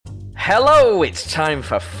Hello, it's time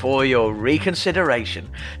for Your Reconsideration,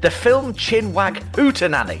 the film chinwag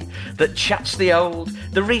hootenanny that chats the old,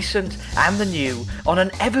 the recent and the new on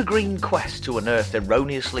an evergreen quest to unearth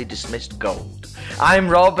erroneously dismissed gold. I'm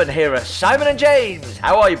Rob and here are Simon and James.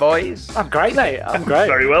 How are you, boys? I'm great, mate. I'm great.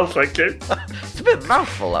 Very well, thank you. It's a bit of a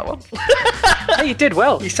mouthful, that one. Hey, you did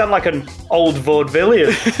well. You sound like an old vaudevillian.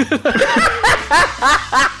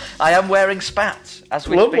 I am wearing spats as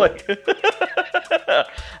we Lovely. speak.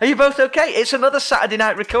 Are you both okay? It's another Saturday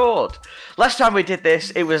night record. Last time we did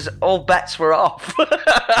this, it was all bets were off.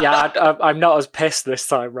 Yeah, I'm not as pissed this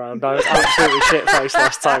time round. I was absolutely shit-faced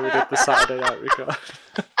last time we did the Saturday night record.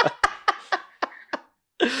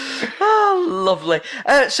 Oh, lovely.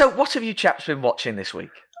 So what have you chaps been watching this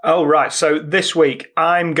week? Oh, right. So this week,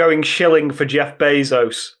 I'm going shilling for Jeff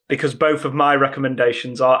Bezos because both of my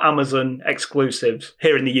recommendations are Amazon exclusives,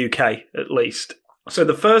 here in the UK at least. So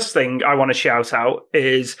the first thing I want to shout out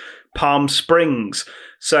is Palm Springs.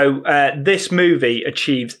 So this movie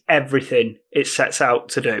achieves everything it sets out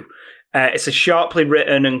to do. It's a sharply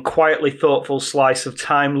written and quietly thoughtful slice of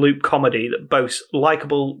time loop comedy that boasts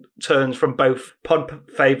likeable turns from both pod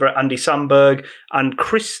favourite Andy Samberg and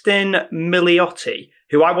Kristen Milioti,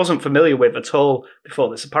 who I wasn't familiar with at all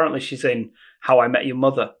before this. Apparently she's in How I Met Your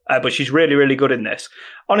Mother, but she's really, really good in this.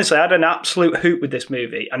 Honestly, I had an absolute hoot with this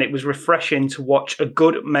movie, and it was refreshing to watch a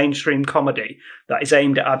good mainstream comedy that is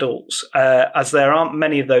aimed at adults, as there aren't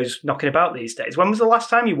many of those knocking about these days. When was the last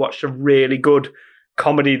time you watched a really good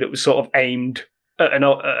comedy that was sort of aimed at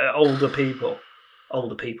older people?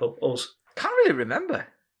 Older people, us. Can't really remember.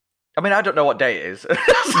 I mean, I don't know what day it is.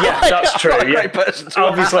 Yeah, that's true. Yeah.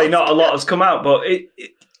 Obviously, not a lot has come out, but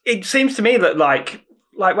it seems to me that like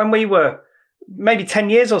when we were maybe 10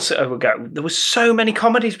 years or so ago, there was so many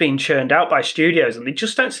comedies being churned out by studios, and they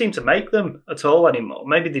just don't seem to make them at all anymore.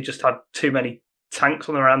 Maybe they just had too many tanks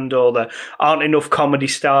on their hand, or there aren't enough comedy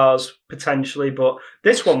stars potentially. But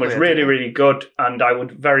this one was really, really good, and I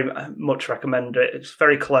would very much recommend it. It's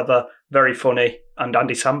very clever, very funny, and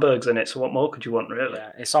Andy Samberg's in it. So what more could you want, really?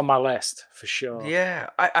 Yeah, it's on my list for sure. Yeah,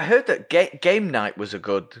 I heard that Game Night was a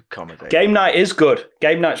good comedy. Game Night is good.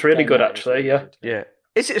 Game Night's really good, actually. Really Yeah. good. Yeah.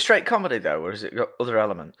 Is it a straight comedy though, or has it got other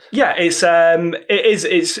elements? Yeah, it's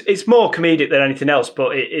more comedic than anything else,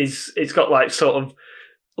 but it's got like sort of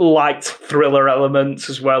light thriller elements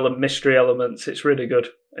as well and mystery elements. It's really good.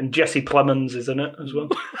 And Jesse Plemons is in it as well.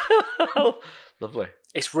 Lovely.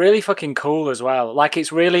 It's really fucking cool as well. Like,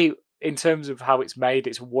 it's really, in terms of how it's made,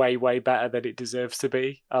 it's way, way better than it deserves to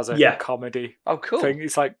be as a comedy Oh, cool. thing.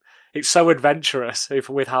 It's like, it's so adventurous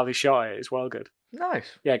with how they shot it. It's well good.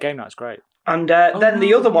 Nice. Yeah, Game Night's great. And then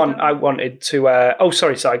the other one I wanted to...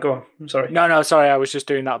 sorry, Si, go on. I'm sorry. No, sorry, I was just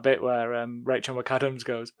doing that bit where Rachel McAdams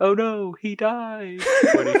goes, "Oh no, he died,"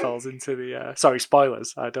 when he falls into the... Sorry,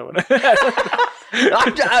 spoilers. I don't want to...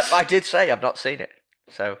 I did say I've not seen it,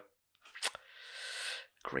 so...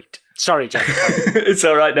 Great. Sorry, Jack. It's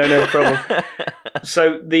all right, no problem.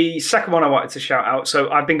 So the second one I wanted to shout out, so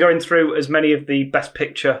I've been going through as many of the Best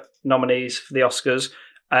Picture nominees for the Oscars,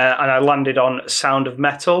 and I landed on Sound of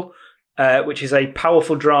Metal, which is a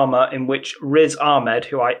powerful drama in which Riz Ahmed,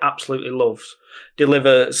 who I absolutely love,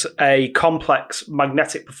 delivers a complex,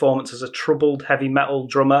 magnetic performance as a troubled heavy metal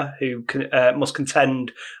drummer who must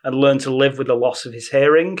contend and learn to live with the loss of his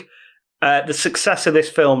hearing. The success of this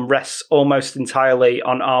film rests almost entirely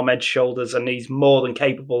on Ahmed's shoulders, and he's more than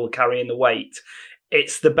capable of carrying the weight.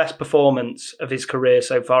 It's the best performance of his career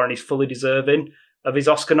so far, and he's fully deserving of his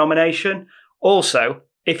Oscar nomination. Also,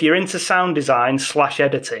 if you're into sound design /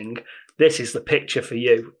 editing, this is the picture for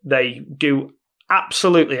you. They do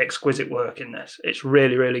absolutely exquisite work in this. It's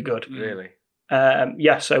really, really good. Really?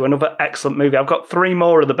 So another excellent movie. I've got 3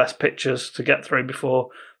 more of the Best Pictures to get through before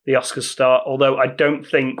the Oscars start, although I don't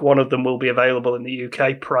think one of them will be available in the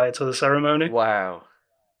UK prior to the ceremony. Wow.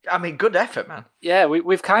 I mean, good effort, man. Yeah,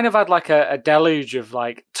 we've kind of had like a deluge of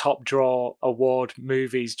like top draw award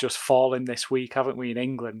movies just falling this week, haven't we, in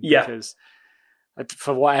England? Yeah. Because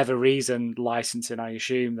for whatever reason, licensing, I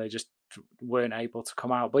assume, they just weren't able to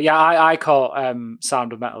come out. But yeah, I caught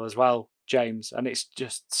Sound of Metal as well, James, and it's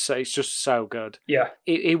just so good. Yeah.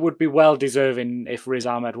 It would be well deserving if Riz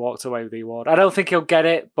Ahmed walked away with the award. I don't think he'll get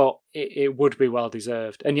it, but it would be well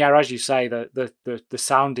deserved. And yeah, as you say, the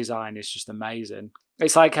sound design is just amazing.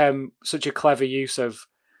 It's like such a clever use of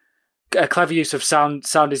sound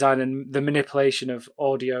design and the manipulation of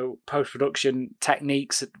audio post-production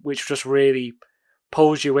techniques, which just really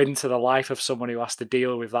pulls you into the life of someone who has to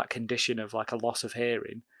deal with that condition of like a loss of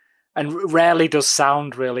hearing. And rarely does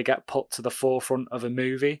sound really get put to the forefront of a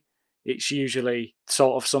movie. It's usually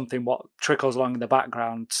sort of something what trickles along in the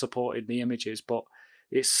background supporting the images, but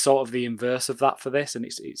it's sort of the inverse of that for this, and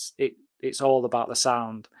it's all about the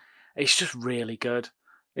sound. It's just really good.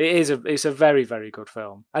 It's a very, very good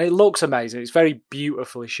film, and it looks amazing. It's very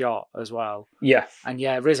beautifully shot as well. Yeah, and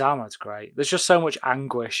yeah, Riz Ahmed's great. There's just so much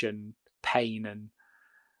anguish and pain and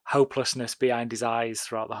hopelessness behind his eyes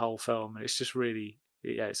throughout the whole film, and it's just really,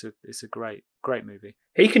 it's a great movie.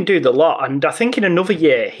 he can do the lot, and I think in another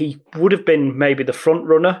year he would have been maybe the front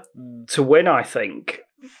runner to win. I think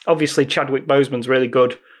obviously Chadwick Boseman's really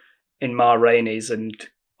good in Ma Rainey's, and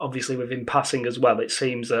obviously with him passing as well, it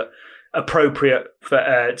seems that appropriate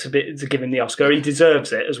for to give him the Oscar. He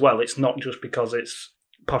deserves it as well. It's not just because it's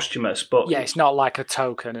posthumous, but yeah, it's not like a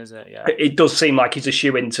token, is it? Yeah, it does seem like he's a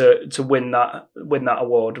shoo-in to win that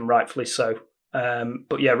award, and rightfully so.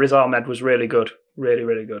 But yeah, Riz Ahmed was really good, really,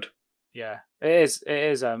 really good. Yeah, it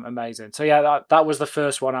is amazing. So yeah, that was the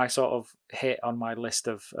first one I sort of hit on my list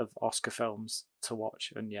of Oscar films to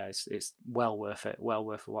watch, and yeah, it's well worth it, well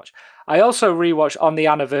worth a watch. I also rewatched on the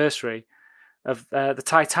anniversary of the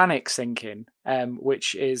Titanic sinking,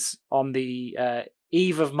 which is on the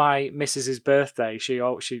eve of my missus's birthday. She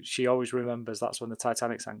always remembers that's when the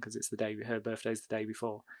Titanic sank, because it's her birthday's the day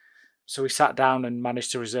before. So we sat down and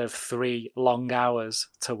managed to reserve 3 long hours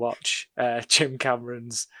to watch Jim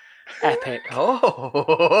Cameron's epic.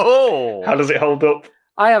 Oh, how does it hold up?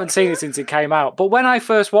 I haven't seen it since it came out, but when I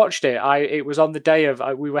first watched it, it was on the day of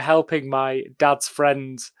we were helping my dad's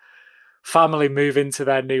friend's family move into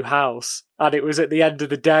their new house, and it was at the end of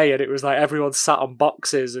the day, and it was like everyone sat on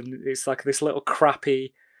boxes, and it's like this little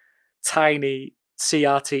crappy tiny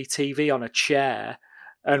CRT TV on a chair,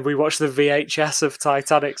 and we watched the VHS of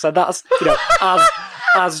Titanic. So that's,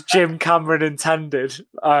 as Jim Cameron intended,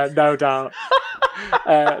 no doubt,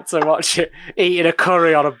 to watch it eating a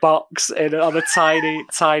curry on a box on a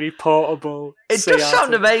tiny portable it CRT. does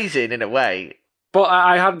sound amazing in a way, but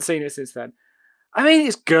I haven't seen it since then. I mean,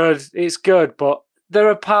 it's good, but there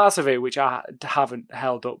are parts of it which haven't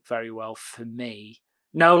held up very well for me.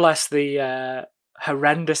 No less the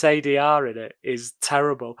horrendous ADR in it is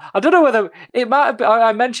terrible. I don't know whether it might have been,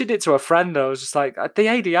 I mentioned it to a friend, and I was just like, the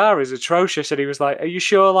ADR is atrocious, and he was like, are you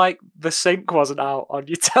sure like the sync wasn't out on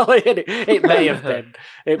your telly? And it may have been,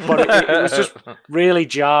 but it was just really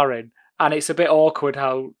jarring. And it's a bit awkward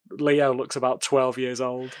how Leo looks about 12 years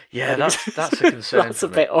old. Yeah, that's a concern. That's a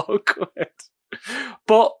bit awkward.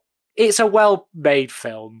 But it's a well-made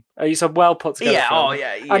film. It's a well-put together film.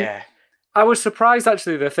 Yeah. I was surprised,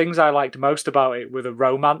 actually. The things I liked most about it were the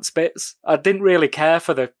romance bits. I didn't really care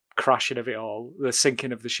for the crashing of it all, the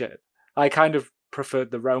sinking of the ship. I kind of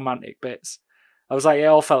preferred the romantic bits. I was like, it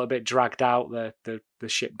all felt a bit dragged out, the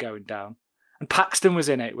ship going down. And Paxton was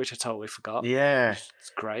in it, which I totally forgot. Yeah.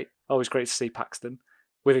 It's great. Always great to see Paxton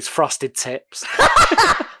with his frosted tips.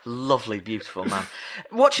 Lovely, beautiful man.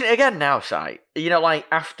 Watching it again now, Si, like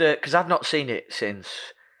after, because I've not seen it since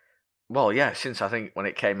I think when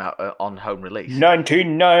it came out on home release.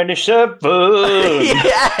 1997!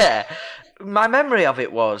 Yeah! My memory of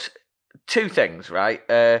it was 2 things, right?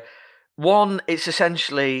 One, it's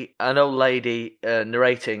essentially an old lady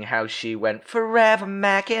narrating how she went forever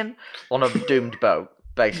macking on a doomed boat,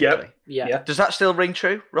 basically. Yep. Yeah. Does that still ring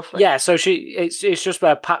true, roughly? Yeah, so it's just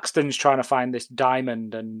where Paxton's trying to find this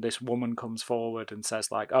diamond, and this woman comes forward and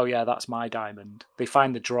says like, "Oh yeah, that's my diamond." They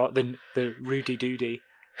find the Rudy Doody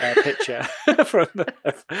picture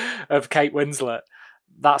of Kate Winslet.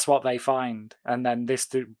 That's what they find, and then this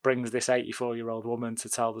brings this 84-year-old woman to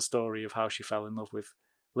tell the story of how she fell in love with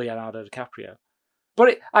Leonardo DiCaprio.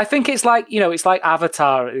 But I think it's like, it's like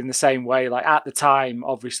Avatar in the same way. Like at the time,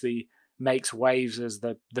 obviously makes waves as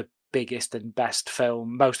the biggest and best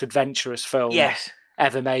film, most adventurous film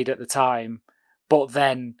ever made at the time. But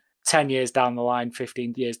then 10 years down the line,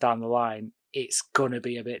 15 years down the line, it's going to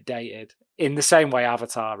be a bit dated. In the same way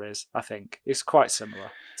Avatar is, I think. It's quite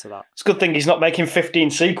similar to that. It's a good thing he's not making 15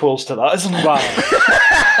 sequels to that, isn't it? Well,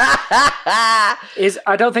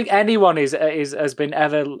 I don't think anyone has been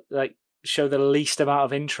ever like show the least amount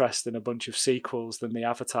of interest in a bunch of sequels than the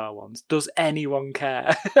Avatar ones. Does anyone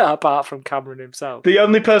care apart from Cameron himself? The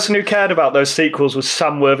only person who cared about those sequels was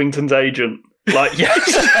Sam Worthington's agent. Like, yes,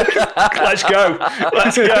 let's go.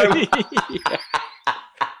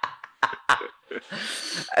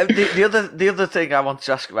 The other thing I wanted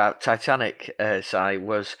to ask about Titanic, Si,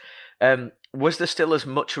 was there still as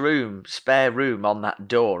much spare room on that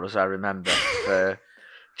door as I remember for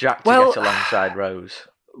Jack to get alongside Rose?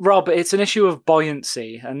 Rob, it's an issue of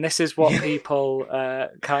buoyancy, and this is what people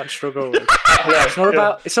can't struggle with.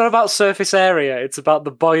 It's not about surface area, it's about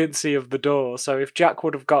the buoyancy of the door. So if Jack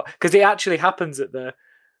would have because it actually happens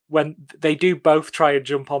when they do both try and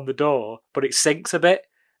jump on the door, but it sinks a bit,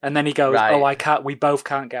 And then he goes, Right. "Oh, I can't. We both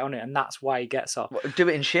can't get on it," and that's why he gets off. Do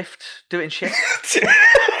it in shift. Do it in shift.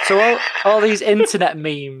 So all these internet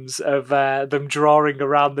memes of them drawing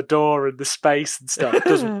around the door and the space and stuff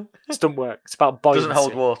doesn't work. It's about buoyancy. Doesn't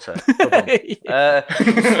hold water.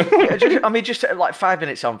 Just like 5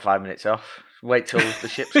 minutes on, 5 minutes off. Wait till the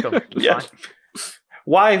ships come. Yeah. Fine.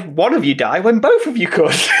 Why one of you die when both of you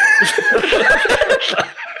could?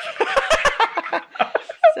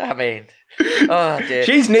 I mean, oh dear.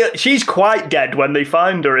 She's quite dead when they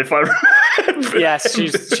find her. If I remember. Yes,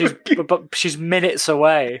 she's minutes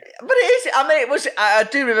away. But it is. I mean, it was. I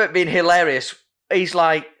do remember it being hilarious. He's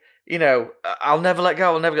like, I'll never let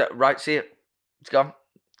go. I'll never go. Right, see it. It's gone.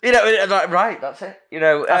 Like, right, that's it.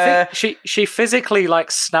 I think she physically like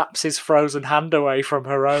snaps his frozen hand away from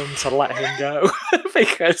her own to let him go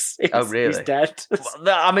because he's dead. Well,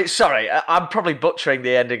 no, I mean, sorry, I'm probably butchering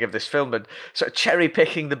the ending of this film and sort of cherry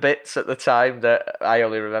picking the bits at the time that I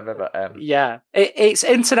only remember. But yeah, it's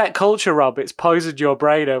internet culture, Rob. It's poisoned your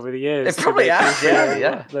brain over the years. It probably has.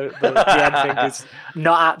 Yeah. The ending is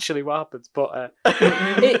not actually what happens, but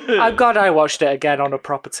I'm glad I watched it again on a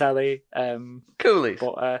proper telly. Coolies.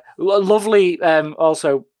 But lovely,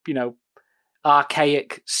 also,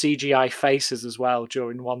 archaic CGI faces as well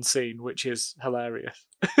during one scene, which is hilarious.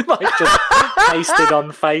 Like just pasted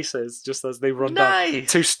on faces just as they run down.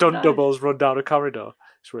 Two stunt doubles run down a corridor.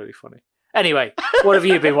 It's really funny. Anyway, what have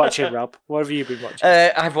you been watching, Rob? What have you been watching?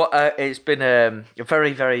 It's been a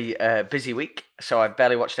very, very busy week, so I've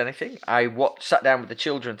barely watched anything. I sat down with the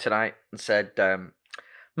children tonight and said,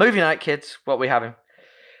 movie night, kids, what are we having?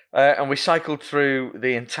 And we cycled through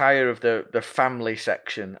the entire of the family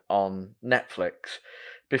section on Netflix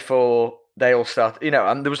before they all started,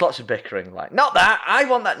 and there was lots of bickering, like, not that, I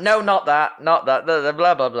want that, no, not that,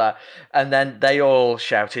 blah, blah, blah. And then they all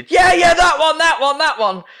shouted, yeah, that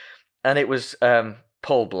one. And it was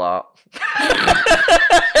Paul Blart.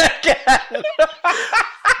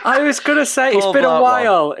 I was going to say, it's been a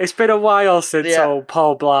while. It's been a while since old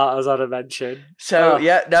Paul Blart has had a mention. So,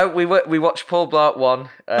 we watched Paul Blart 1,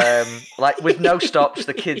 like, with no stops.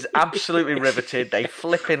 The kids absolutely riveted. They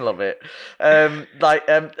flipping love it. And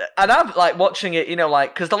I'm, like, watching it,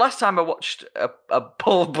 because the last time I watched a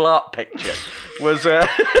Paul Blart picture was the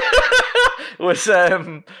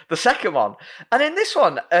second one. And in this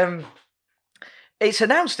one... it's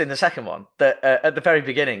announced in the second one that at the very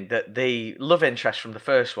beginning that the love interest from the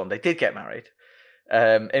first one, they did get married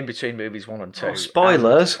in between movies 1 and 2. Oh,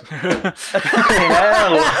 spoilers. I'm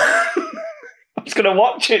just going to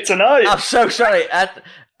watch it tonight. I'm so sorry.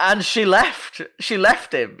 And she left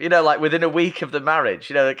him, like within a week of the marriage,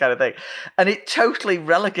 that kind of thing. And it totally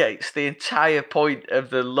relegates the entire point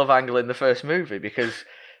of the love angle in the first movie because,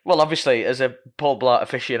 well, obviously, as a Paul Blart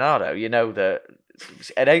aficionado, you know that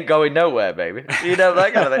it ain't going nowhere, baby.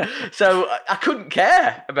 That kind of thing. So I couldn't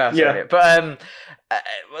care about it. But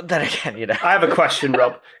then again, I have a question,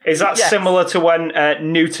 Rob. Is that similar to when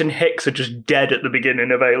Newton Hicks are just dead at the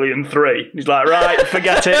beginning of Alien 3? He's like, right,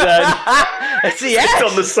 forget it then. It's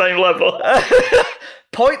on the same level.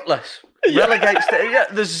 Pointless. Relegates.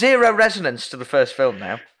 There's zero resonance to the first film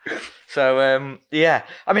now. So, I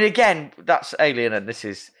mean, again, that's Alien and this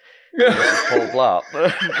is Paul Blart,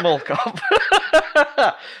 Mall Cop.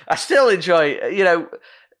 I still enjoy,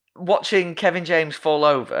 watching Kevin James fall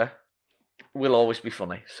over will always be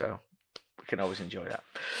funny, so we can always enjoy that.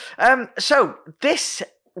 So this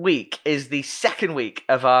week is the second week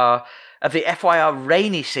of the FYR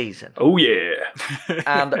rainy season. Oh yeah,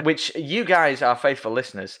 and which you guys, our faithful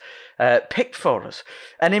listeners, picked for us.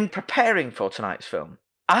 And in preparing for tonight's film,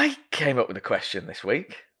 I came up with a question this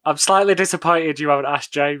week. I'm slightly disappointed you haven't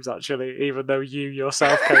asked James, actually, even though you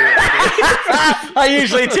yourself came up with it. I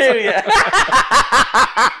usually do, yeah.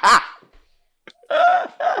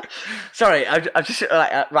 Sorry, I just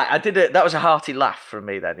right. I did it. That was a hearty laugh from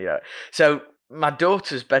me then. So my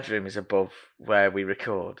daughter's bedroom is above where we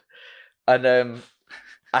record, and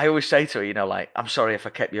I always say to her, like, I'm sorry if I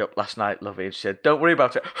kept you up last night, lovey. And she said, "Don't worry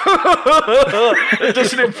about it." It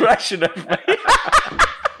does an impression of me.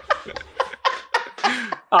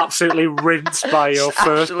 Absolutely rinsed by your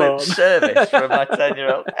firstborn. Service from my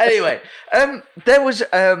 10-year-old. Anyway, there was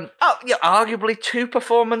arguably two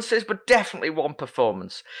performances, but definitely one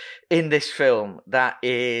performance in this film that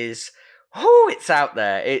is, it's out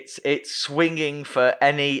there. It's swinging for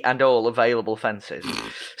any and all available fences.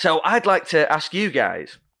 So I'd like to ask you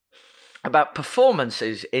guys about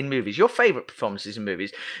performances in movies, your favourite performances in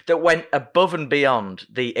movies that went above and beyond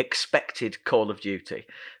the expected Call of Duty.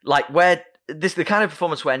 Like where this is the kind of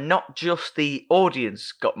performance where not just the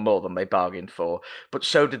audience got more than they bargained for, but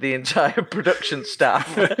so did the entire production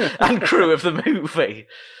staff and crew of the movie.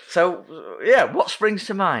 So, yeah, what springs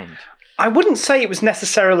to mind? I wouldn't say it was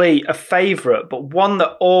necessarily a favourite, but one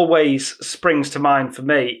that always springs to mind for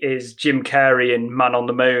me is Jim Carrey in Man on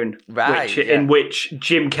the Moon, in which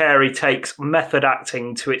Jim Carrey takes method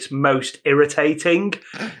acting to its most irritating.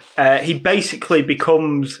 He basically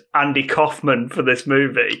becomes Andy Kaufman for this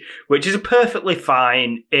movie, which is a perfectly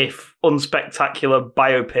fine, if unspectacular,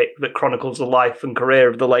 biopic that chronicles the life and career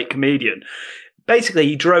of the late comedian. Basically,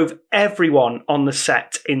 he drove everyone on the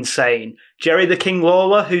set insane. Jerry the King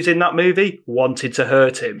Lawler, who's in that movie, wanted to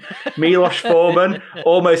hurt him. Milos Forman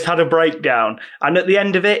almost had a breakdown. And at the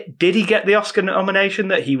end of it, did he get the Oscar nomination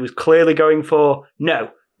that he was clearly going for? No,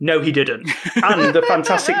 he didn't. And the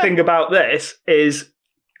fantastic thing about this is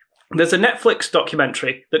there's a Netflix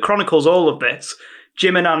documentary that chronicles all of this.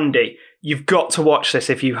 Jim and Andy, you've got to watch this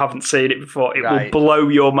if you haven't seen it before. It will blow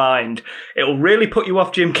your mind. It'll really put you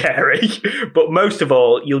off Jim Carrey, but most of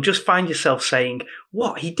all, you'll just find yourself saying,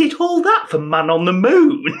 what, he did all that for Man on the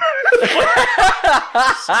Moon?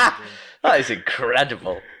 That is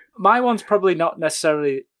incredible. My one's probably not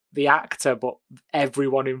necessarily the actor, but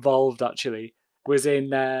everyone involved, actually, was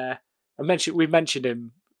in... we mentioned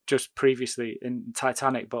him just previously in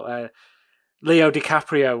Titanic, but Leo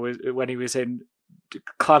DiCaprio, was when he was in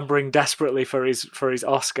clambering desperately for his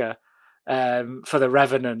Oscar for The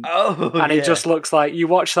Revenant. It just looks like, you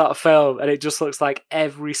watch that film and it just looks like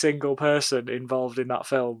every single person involved in that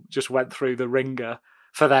film just went through the ringer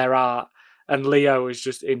for their art. And Leo is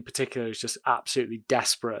just, in particular, is just absolutely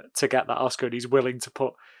desperate to get that Oscar, and he's willing to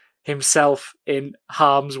put himself in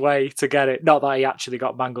harm's way to get it. Not that he actually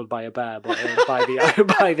got mangled by a bear, but by the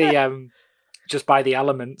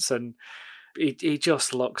elements. And he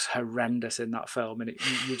just looks horrendous in that film, and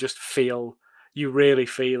you really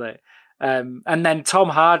feel it. And then Tom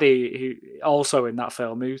Hardy, who also in that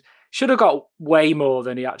film, who should have got way more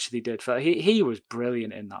than he actually did. He was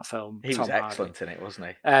brilliant in that film. He was excellent in it, wasn't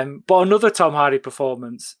he? But another Tom Hardy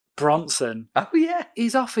performance, Bronson. Oh yeah,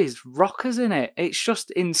 he's off his rockers in it. It's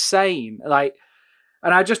just insane. And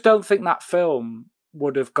I just don't think that film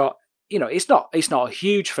would have got. It's not a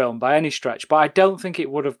huge film by any stretch, but I don't think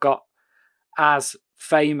it would have got as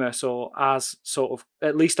famous or as sort of,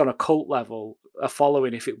 at least on a cult level, a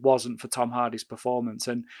following if it wasn't for Tom Hardy's performance,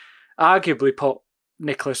 and arguably put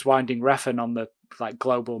Nicholas Winding Refn on the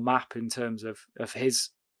global map in terms of his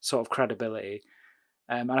sort of credibility.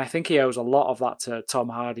 And I think he owes a lot of that to Tom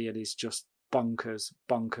Hardy and his just bonkers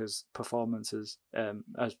performances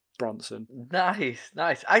as Bronson.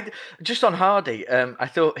 Nice. I just on Hardy, I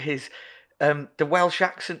thought his the Welsh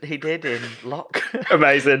accent he did in Locke,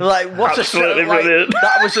 amazing. What absolutely brilliant.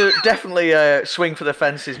 That was definitely a swing for the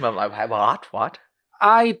fences moment. What?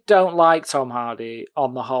 I don't like Tom Hardy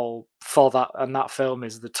on the whole for that, and that film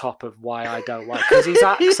is the top of why I don't like, because his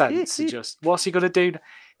accents are just, what's he going to do?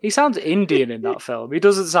 He sounds Indian in that film. He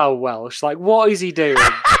doesn't sound Welsh. What is he doing?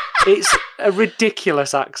 It's a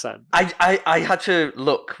ridiculous accent. I had to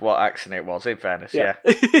look what accent it was, in fairness, yeah.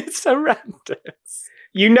 It's horrendous.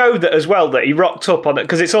 You know that as well, that he rocked up on it,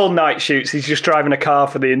 because it's all night shoots. He's just driving a car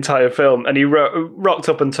for the entire film, and he rocked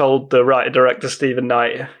up and told the writer-director, Stephen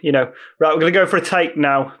Knight, right, we're going to go for a take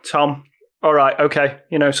now, Tom. All right, okay.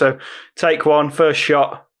 So take one, first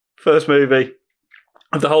shot, first movie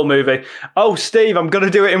of the whole movie. Oh, Steve, I'm going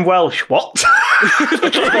to do it in Welsh. What? What?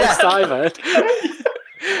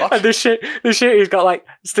 And the shit he's got,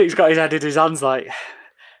 Steve's got his head in his hands,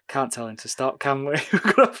 can't tell him to stop, can we? We're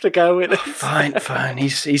going to have to go with it. Fine.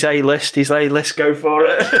 He's A-list. He's A-list. Go for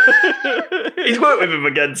it. He's worked with him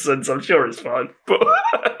again since. I'm sure it's fine. But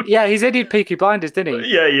yeah, he's in Peaky Blinders, didn't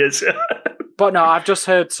he? Yeah, he is. But no, I've just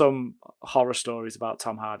heard some horror stories about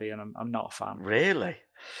Tom Hardy, and I'm not a fan. Really?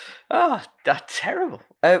 Oh, that's terrible.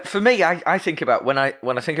 For me, I think about when I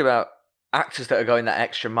think about actors that are going that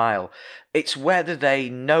extra mile, it's whether they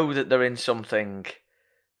know that they're in something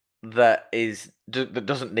that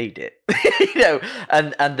doesn't need it,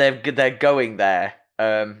 and they're going there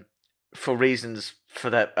for reasons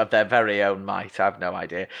of their very own might. I have no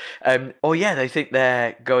idea, or they think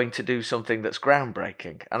they're going to do something that's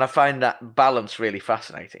groundbreaking, and I find that balance really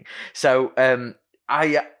fascinating. So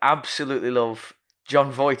I absolutely love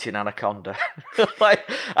John Voight in Anaconda. I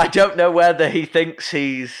don't know whether he thinks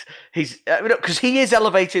he's because he is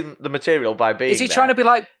elevating the material by being. Is he trying to be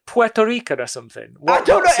like Puerto Rican or something? I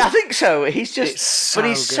don't know. I think so. He's just, so but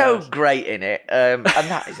he's good. So great in it, and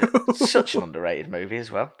that is such an underrated movie as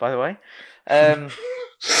well. By the way,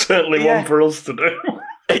 certainly one for us to do.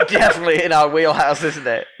 Definitely in our wheelhouse, isn't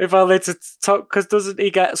it? If only to talk, because doesn't he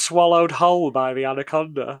get swallowed whole by the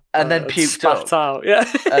anaconda And then puked spat up. out? Yeah,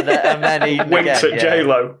 And then he Winks at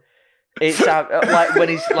J-Lo. It's like when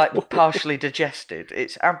he's like partially digested.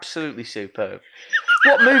 It's absolutely superb.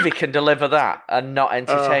 What movie can deliver that and not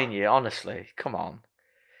entertain you? Honestly, come on,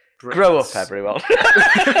 grow up, everyone.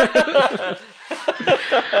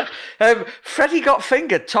 Freddie Got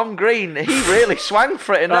Fingered. Tom Green. He really swang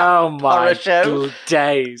for it in that horror show.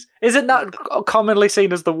 Days! Isn't that commonly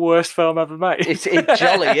seen as the worst film ever made? It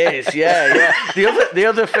jolly is. Yeah. The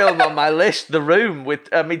other film on my list, The Room, with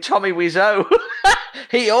Tommy Wiseau.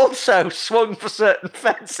 He also swung for certain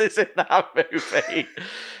fences in that movie.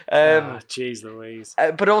 Jeez Louise.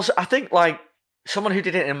 But also, I think like someone who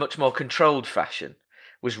did it in a much more controlled fashion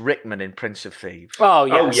was Rickman in Prince of Thieves. Oh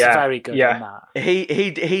yeah, very good in that.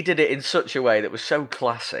 He did it in such a way that was so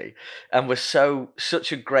classy and was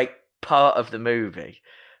such a great part of the movie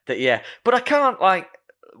that But I can't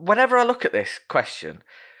whenever I look at this question,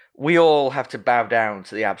 we all have to bow down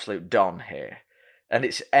to the absolute Don here. And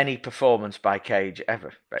it's any performance by Cage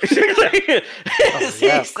ever, basically.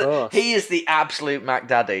 Of course. He is the absolute Mac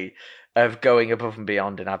Daddy of going above and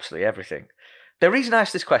beyond in absolutely everything. The reason I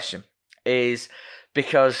asked this question is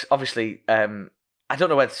because, obviously, I don't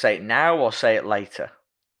know whether to say it now or say it later.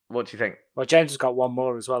 What do you think? Well, James has got one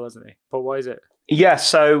more as well, hasn't he? But what is it? Yeah,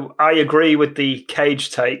 so I agree with the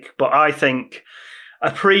Cage take, but I think a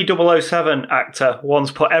pre-007 actor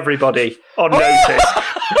once put everybody on notice,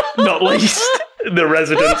 not least the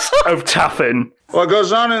residents of Taffin. What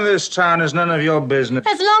goes on in this town is none of your business.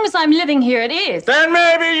 As long as I'm living here, it is. Then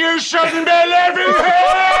maybe you shouldn't be living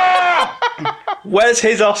here! Where's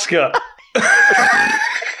his Oscar?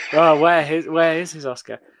 Oh, where is his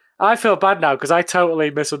Oscar? I feel bad now because I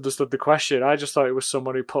totally misunderstood the question. I just thought it was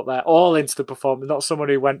someone who put their all into the performance, not someone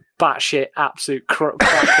who went batshit absolute crackers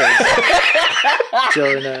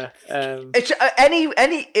during a. It's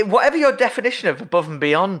any whatever your definition of above and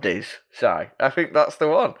beyond is, Si. I think that's the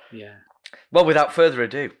one. Yeah. Well, without further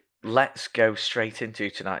ado, let's go straight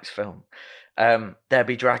into tonight's film. There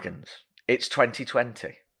Be Dragons. It's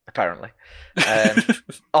 2020. Apparently,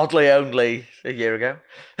 oddly, only a year ago.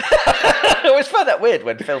 I always find that weird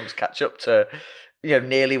when films catch up to,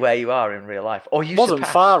 nearly where you are in real life. Or you wasn't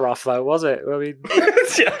far off though, was it? I mean,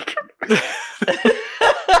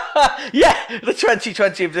 the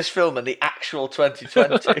 2020 of this film and the actual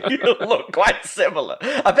 2020 look quite similar.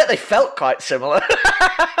 I bet they felt quite similar.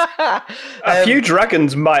 A few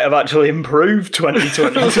dragons might have actually improved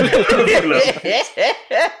 2020.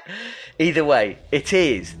 Either way, it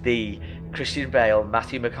is the Christian Bale,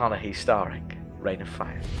 Matthew McConaughey starring Reign of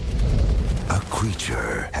Fire. A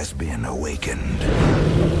creature has been awakened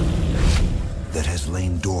that has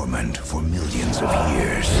lain dormant for millions of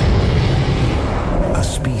years. A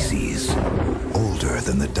species older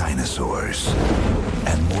than the dinosaurs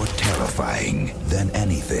and more terrifying than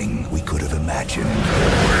anything we could have imagined.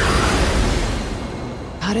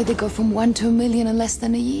 How did they go from 1 to 1 million in less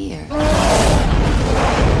than a year?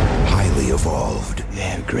 Highly evolved. They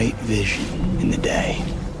have great vision in the day.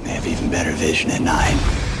 They have even better vision at night.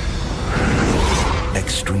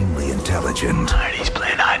 Extremely intelligent. He's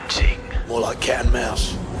playing hide and seek. More like cat and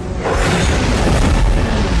mouse.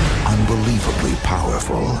 Unbelievably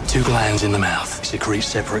powerful. 2 glands in the mouth secrete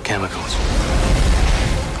separate chemicals.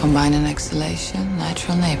 Combine an exhalation,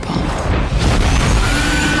 nitrile napalm.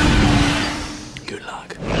 Good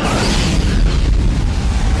luck.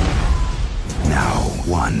 Now,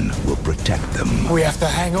 one will protect them. We have to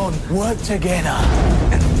hang on, work together.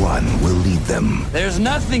 And one will lead them. There's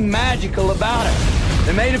nothing magical about it.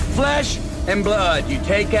 They're made of flesh and blood. You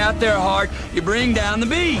take out their heart, you bring down the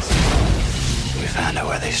beast. We found out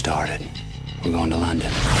where they started. We're going to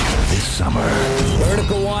London. This summer,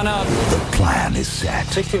 Vertical one up. the plan is set.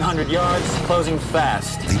 1,600 yards, closing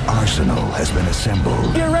fast. The arsenal has been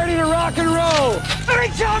assembled. Get ready to rock and roll.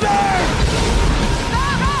 Each other!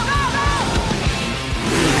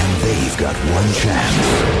 And they've got one chance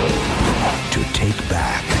to take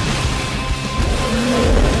back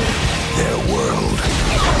their world.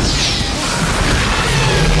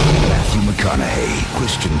 Matthew McConaughey,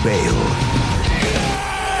 Christian Bale.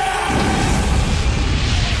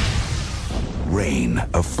 Reign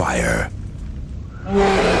of Fire.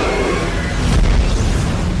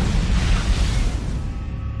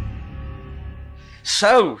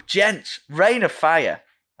 So, gents, Reign of Fire.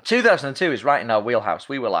 2002 is right in our wheelhouse.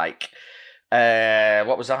 We were like,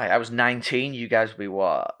 what was I? I was 19. You guys would be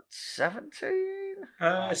what? 17?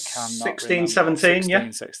 16, 17, yeah.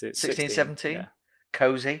 16, 17? Yeah.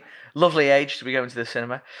 Cozy. Lovely age to be going to the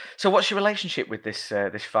cinema. So what's your relationship with this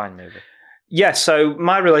fine movie? Yeah, so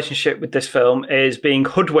my relationship with this film is being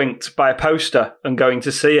hoodwinked by a poster and going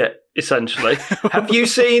to see it, essentially. Have you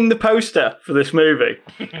seen the poster for this movie?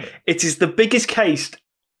 It is the biggest case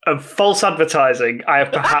of false advertising I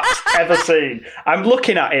have perhaps ever seen. I'm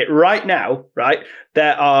looking at it right now, right?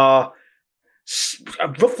 There are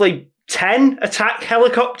roughly 10 attack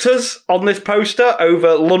helicopters on this poster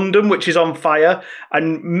over London, which is on fire,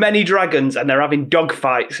 and many dragons, and they're having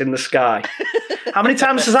dogfights in the sky. How many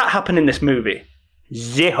times does that happen in this movie?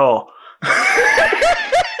 Zero.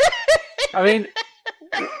 I mean,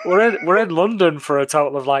 we're in London for a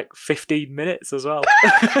total of like 15 minutes as well.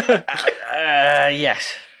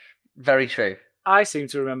 Yes, very true. I seem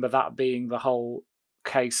to remember that being the whole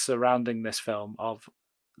case surrounding this film of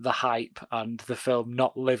the hype and the film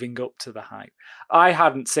not living up to the hype. I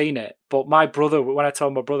hadn't seen it, but my brother, when I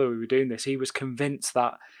told my brother we were doing this, he was convinced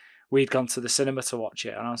that we'd gone to the cinema to watch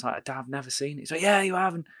it. And I was like, Dad, I've never seen it. He's like, yeah, you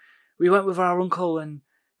haven't. We went with our uncle and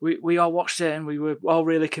we all watched it and we were all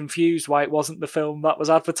really confused why it wasn't the film that was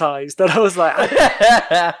advertised. And I was like,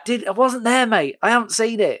 I wasn't there, mate. I haven't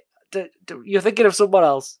seen it. You're thinking of someone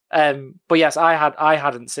else. But yes, I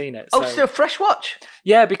hadn't seen it. So. Oh, still fresh watch?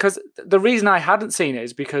 Yeah, because the reason I hadn't seen it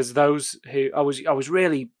is because those who I was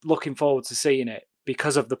really looking forward to seeing it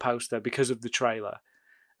because of the poster, because of the trailer.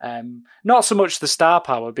 Not so much the star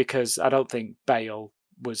power, because I don't think Bale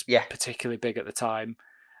was particularly big at the time.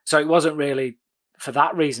 So it wasn't really for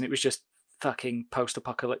that reason. It was just fucking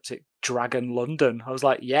post-apocalyptic dragon London. I was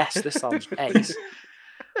like, yes, this sounds ace.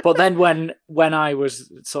 But then when I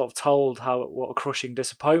was sort of told what a crushing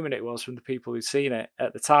disappointment it was from the people who'd seen it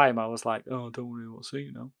at the time, I was like, oh, don't really want to see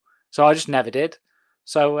it now. So I just never did.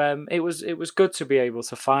 So it was good to be able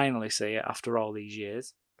to finally see it after all these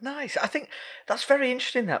years. Nice. I think that's very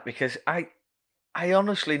interesting, that, because I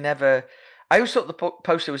honestly never... I always thought the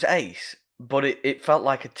poster was ace, but it felt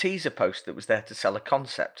like a teaser poster that was there to sell a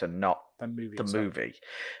concept and not the movie.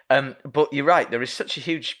 But you're right, there is such a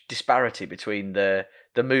huge disparity between the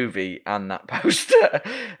movie and that poster,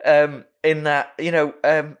 in that,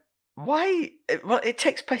 why... Well, it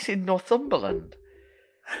takes place in Northumberland.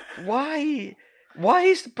 Why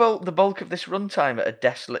is the bulk of this runtime at a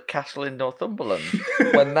desolate castle in Northumberland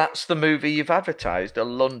when that's the movie you've advertised, a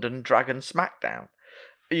London Dragon Smackdown?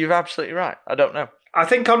 You're absolutely right. I don't know. I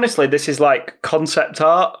think, honestly, this is like concept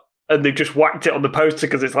art, and they've just whacked it on the poster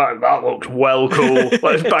because it's like, that looks well cool.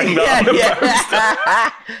 Let's bang that on the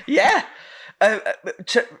poster. Yeah.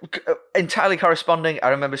 Entirely corresponding. I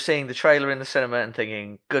remember seeing the trailer in the cinema and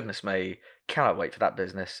thinking, goodness me, cannot wait for that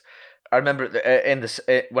business. I remember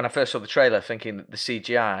when I first saw the trailer thinking that the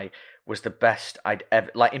CGI was the best I'd ever...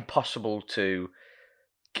 Like, impossible to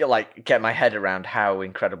get my head around how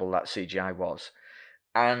incredible that CGI was.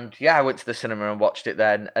 And yeah, I went to the cinema and watched it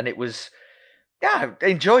then, and it was... Yeah, I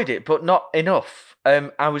enjoyed it, but not enough.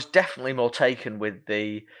 I was definitely more taken with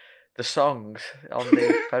the songs on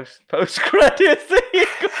the post-credit thing.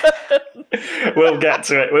 We'll get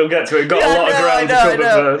to it. We've got a lot of ground to cover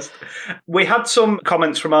first. We had some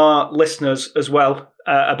comments from our listeners as well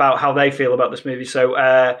about how they feel about this movie.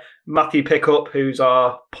 So Matthew Pickup, who's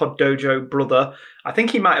our Pod Dojo brother, I think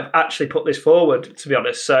he might have actually put this forward, to be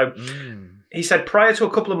honest. So he said, prior to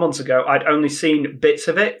a couple of months ago, I'd only seen bits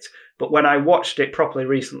of it, but when I watched it properly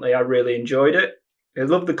recently, I really enjoyed it. I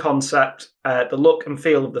love the concept, the look and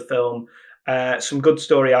feel of the film, some good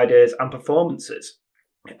story ideas and performances.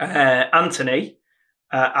 Anthony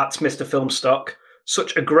at Mr. Filmstock,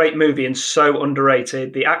 such a great movie and so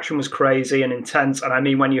underrated. The action was crazy and intense, and I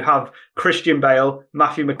mean, when you have Christian Bale,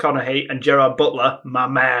 Matthew McConaughey and Gerard Butler, my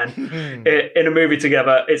man, in a movie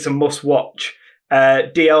together, it's a must-watch.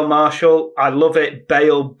 D.L. Marshall, I love it.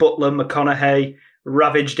 Bale, Butler, McConaughey,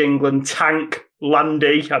 Ravaged England, Tank,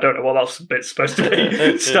 Landy, I don't know what else it's supposed to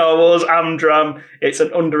be, Star Wars, Amdram, it's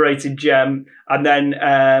an underrated gem. And then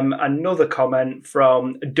another comment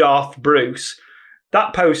from Darth Bruce.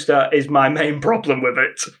 That poster is my main problem with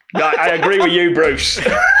it. I agree with you, Bruce.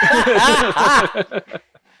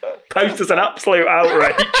 Poster's an absolute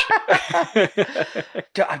outrage.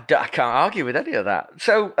 I can't argue with any of that.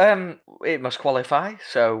 So it must qualify.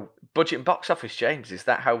 So budget and box office, James, is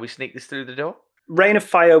that how we sneak this through the door? Reign of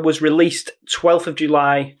Fire was released 12th of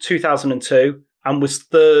July 2002 and was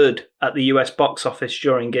third at the US box office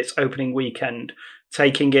during its opening weekend,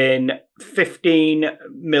 taking in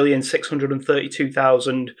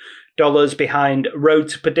 $15,632,000 behind Road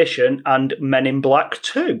to Perdition and Men in Black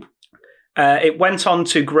 2. It went on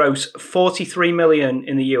to gross $43 million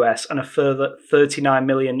in the US and a further $39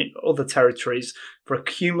 million in other territories for a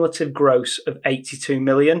cumulative gross of $82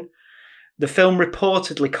 million. The film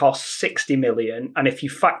reportedly cost 60 million, and if you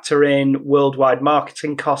factor in worldwide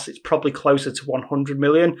marketing costs, it's probably closer to 100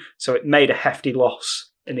 million, so it made a hefty loss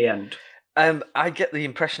in the end. I get the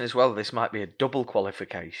impression as well this might be a double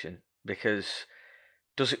qualification, because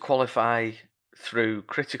does it qualify through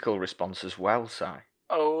critical response as well, Si?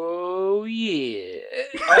 Oh, yeah.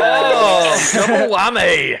 Oh, double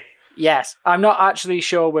whammy! Yes, I'm not actually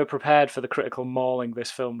sure we're prepared for the critical mauling this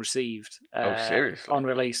film received. Seriously? On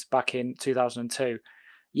release back in 2002.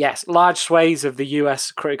 Yes, large swathes of the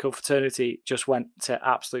US critical fraternity just went to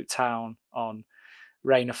absolute town on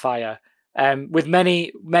Reign of Fire, with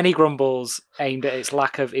many grumbles aimed at its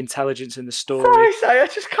lack of intelligence in the story. Sorry, Si, I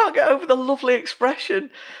just can't get over the lovely expression.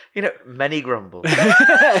 Many grumbles.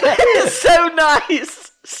 It's so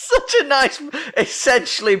nice. Such a nice,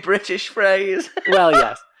 essentially British phrase. Well,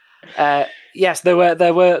 yes. Yes, there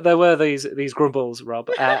were these grumbles, Rob.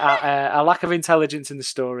 A lack of intelligence in the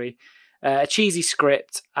story, a cheesy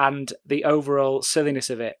script, and the overall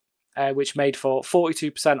silliness of it, which made for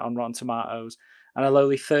 42% on Rotten Tomatoes and a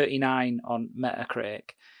lowly 39 on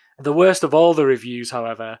Metacritic. The worst of all the reviews,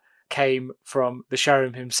 however, came from the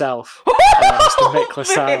showroom himself, Mr. Mick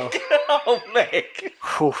LaSalle. Oh, Mick!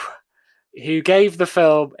 Who gave the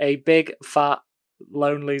film a big, fat,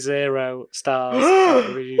 lonely 0 stars out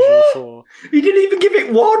of his usual 4. He didn't even give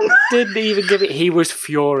it 1. Didn't even give it. He was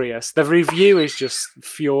furious. The review is just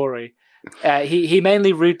fury. He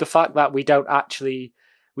mainly rued the fact that we didn't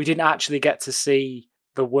actually get to see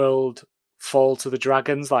the world fall to the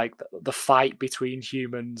dragons. Like the fight between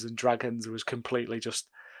humans and dragons was completely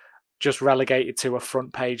just relegated to a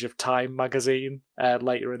front page of Time magazine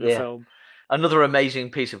later in the film. Another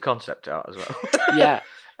amazing piece of concept art as well. Yeah.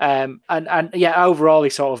 And overall he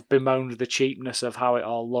sort of bemoaned the cheapness of how it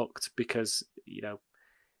all looked, because,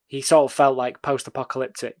 he sort of felt like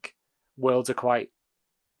post-apocalyptic worlds are quite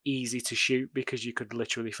easy to shoot because you could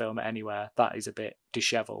literally film it anywhere. That is a bit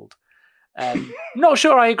dishevelled. Not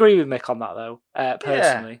sure I agree with Mick on that, though,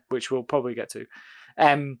 personally, which we'll probably get to.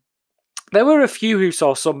 There were a few who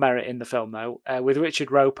saw some merit in the film, though, with Richard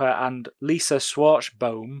Roper and Lisa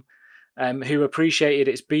Schwarzbaum, who appreciated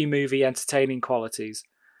its B-movie entertaining qualities.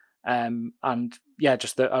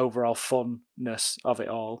 Just the overall funness of it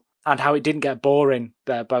all, and how it didn't get boring.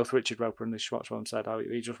 Both Richard Roper and Lisa Schwarzbaum said how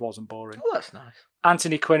it just wasn't boring. Oh, that's nice.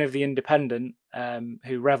 Anthony Quinn of The Independent,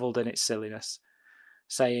 who revelled in its silliness,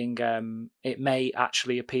 saying it may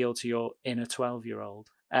actually appeal to your inner 12-year-old.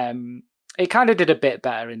 It kind of did a bit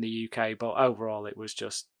better in the UK, but overall it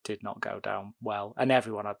did not go down well, and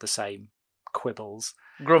everyone had the same quibbles.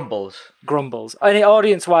 Grumbles. And it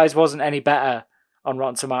audience-wise wasn't any better on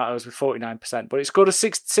Rotten Tomatoes with 49%, but it scored a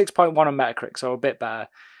 6.1 on Metacritic, so a bit better,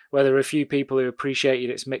 where there were a few people who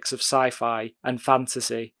appreciated its mix of sci-fi and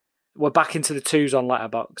fantasy. We're back into the 2s on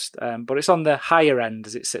Letterboxd, but it's on the higher end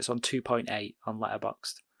as it sits on 2.8 on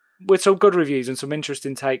Letterboxd, with some good reviews and some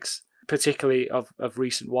interesting takes, particularly of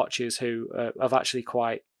recent watchers who have actually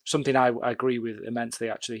quite, something I agree with immensely,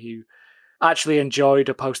 actually, who actually enjoyed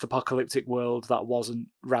a post-apocalyptic world that wasn't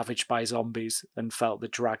ravaged by zombies and felt the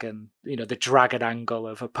dragon angle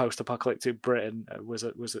of a post-apocalyptic Britain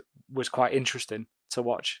was quite interesting to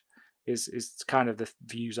watch. Is kind of the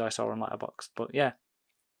views I saw on Letterboxd, but yeah,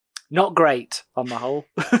 not great on the whole.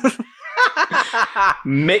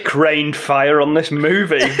 Mick rained fire on this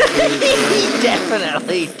movie. He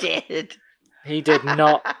definitely did. He did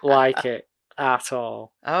not like it at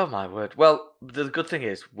all. Oh my word. Well, the good thing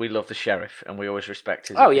is we love the sheriff and we always respect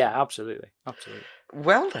his opinion. Yeah, absolutely.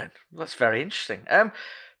 Well then, that's very interesting.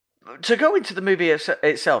 To go into the movie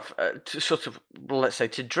itself, to sort of, let's say,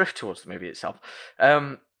 to drift towards the movie itself,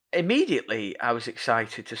 immediately I was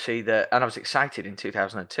excited to see that, and I was excited in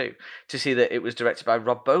 2002 to see that it was directed by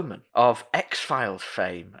Rob Bowman of X-Files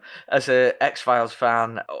fame. As a X-Files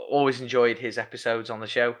fan, always enjoyed his episodes on the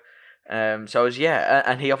show. So I was,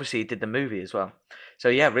 and he obviously did the movie as well. So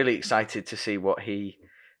yeah, really excited to see what he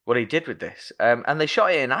did with this. And they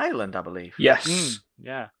shot it in Ireland, I believe. Yes.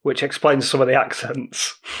 Yeah. Which explains some of the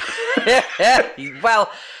accents.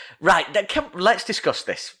 Well, right, let's discuss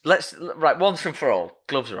this. Once and for all,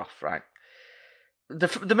 gloves are off, right?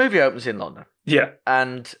 The movie opens in London. Yeah.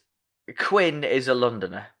 And Quinn is a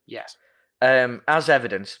Londoner. Yes. As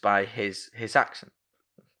evidenced by his accent.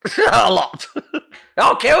 A lot.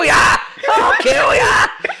 I'll kill ya! I'll kill ya!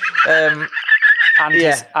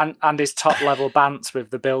 And his top level bants with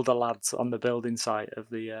the builder lads on the building site of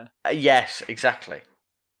the. Yes, exactly.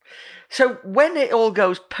 So when it all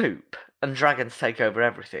goes poop and dragons take over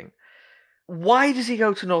everything, why does he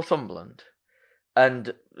go to Northumberland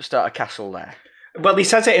and start a castle there? Well, he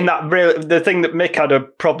says it in that the thing that Mick had a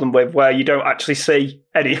problem with, where you don't actually see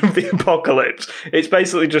any of the apocalypse. It's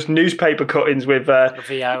basically just newspaper cuttings with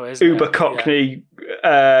VO, isn't Uber it? Cockney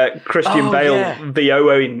Christian Bale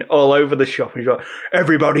VOing all over the shop. And he's like,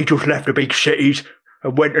 everybody just left the big cities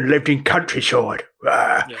and went and lived in countryside.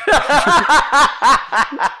 Yeah.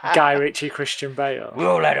 Guy Ritchie, Christian Bale. We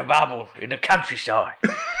all had a bubble in the countryside.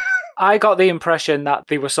 I got the impression that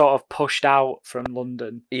they were sort of pushed out from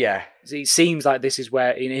London. Yeah. It seems like this is where,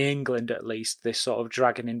 in England at least, this sort of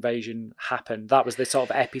dragon invasion happened. That was the sort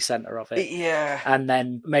of epicenter of it. Yeah. And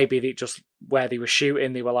then maybe they just, where they were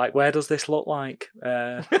shooting, they were like, where does this look like?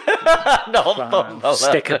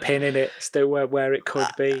 Stick a pin in it, still where it could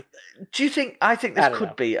be. Do you think, I think this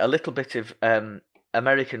could be a little bit of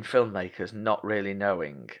American filmmakers not really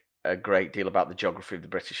knowing a great deal about the geography of the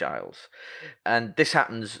British Isles. And this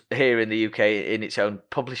happens here in the UK in its own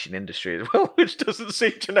publishing industry as well, which doesn't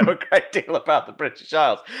seem to know a great deal about the British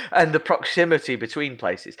Isles and the proximity between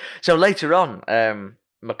places. So later on,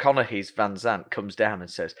 McConaughey's Van Zandt comes down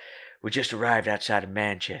and says, we just arrived outside of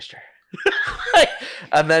Manchester.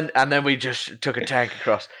 and then we just took a tank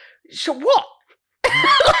across. So what?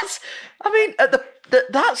 I mean,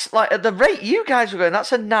 that's like at the rate you guys were going,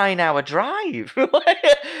 that's a 9-hour drive.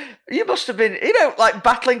 You must have been, like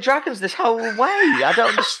battling dragons this whole way. I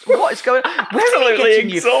don't understand what is going on. Where are you getting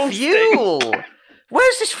your fuel?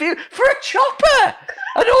 Where's this fuel? For a chopper!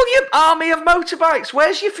 And all your army of motorbikes,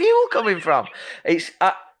 where's your fuel coming from? It's,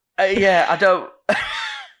 I don't...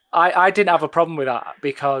 I didn't have a problem with that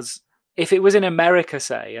because if it was in America,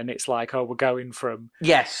 say, and it's like, oh, we're going from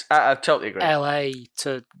yes, I totally agree. LA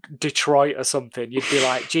to Detroit or something, you'd be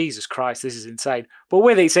like, Jesus Christ, this is insane. But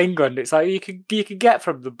with it's England, it's like you can get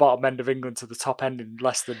from the bottom end of England to the top end in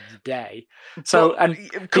less than a day. So, and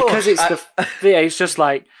because it's it's just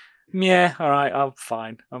like, yeah, all right, I'm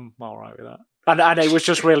fine, I'm all right with that. And it was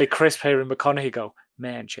just really crisp hearing McConaughey go,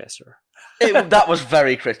 Manchester. That was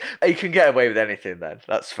very crisp. You can get away with anything then.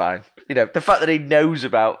 That's fine. The fact that he knows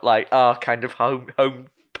about like our kind of home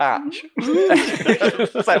patch. So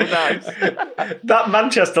nice. That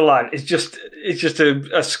Manchester line is just a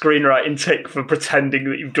screenwriting tick for pretending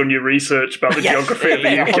that you've done your research about the geography of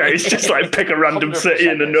the UK. It's just like pick a random city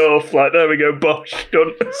in the north. Like, there we go, bosh,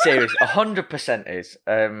 done. Serious, 100% is.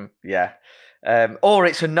 Yeah. Or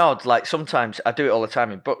it's a nod, like sometimes I do it all the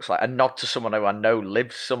time in books, like a nod to someone who I know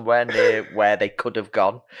lives somewhere near where they could have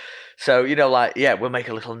gone. So, we'll make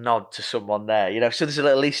a little nod to someone there, so there's a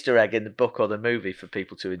little Easter egg in the book or the movie for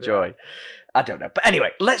people to enjoy. Yeah. I don't know. But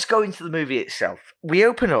anyway, let's go into the movie itself. We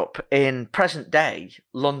open up in present day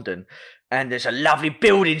London, and there's a lovely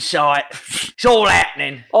building site. It's all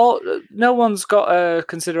happening. Oh, no one's got a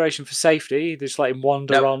consideration for safety. They just let him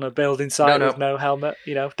wander on a building site with no helmet.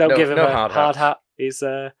 Don't give him a hard hat. He's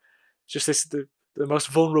just the most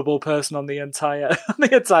vulnerable person on the entire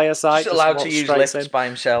site. Just allowed to use lifts by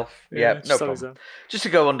himself. Yeah, no problem. Just to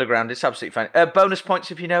go underground, it's absolutely fine. Bonus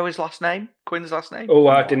points if you know his last name, Quinn's last name. Oh,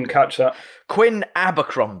 I didn't catch that. Quinn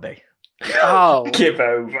Abercrombie. Oh, give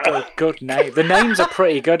over. Good name. The names are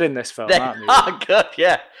pretty good in this film, aren't they? Oh, good,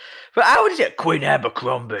 yeah. But how is it Quinn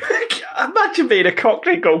Abercrombie? Imagine being a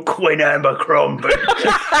Cockney called Quinn Abercrombie.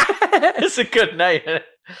 It's a good name.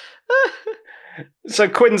 So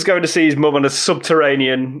Quinn's going to see his mum on a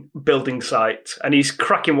subterranean building site, and he's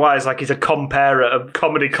cracking wires like he's a compere at a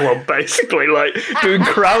comedy club, basically, like doing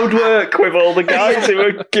crowd work with all the guys who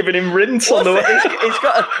are giving him rinse on the way. He's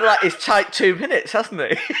got his tight 2 minutes, hasn't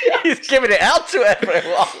he? He's giving it out to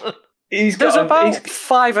everyone. There's about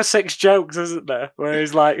 5 or 6 jokes, isn't there? Where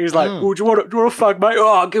he's like, oh, do you want to fag, mate?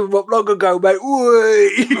 Oh, I'll give him up long ago, mate.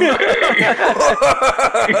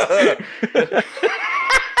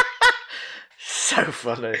 So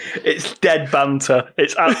funny. It's dead banter.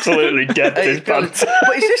 It's absolutely dead banter.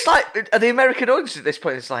 But is this like, are the American audience at this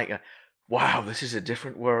point, it's like, wow, this is a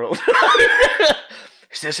different world.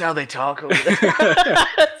 Is this how they talk over there?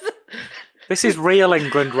 This is real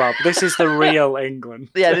England, Rob. This is the real England.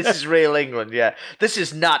 Yeah, this is real England, yeah. This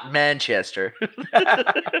is not Manchester.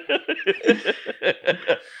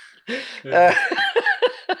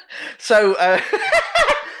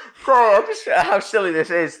 How silly this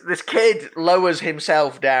is. This kid lowers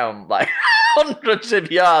himself down like hundreds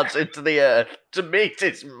of yards into the earth to meet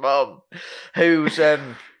his mum, who's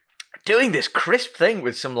doing this crisp thing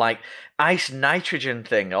with some like ice nitrogen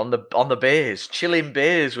thing on the beers, chilling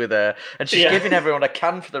beers with her, and she's giving everyone a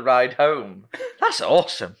can for the ride home. That's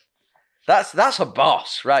awesome. That's a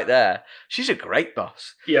boss right there. She's a great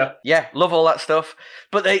boss. Yeah, love all that stuff.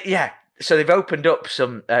 But so they've opened up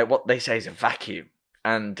some what they say is a vacuum.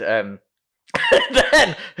 And then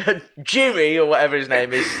Jimmy, or whatever his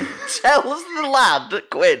name is, tells the lad,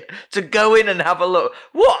 Quinn, to go in and have a look.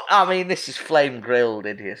 What? I mean, this is flame grilled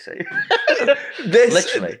idiocy.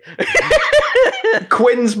 Literally.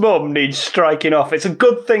 Quinn's mum needs striking off. It's a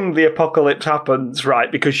good thing the apocalypse happens,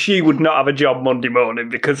 right? Because she would not have a job Monday morning,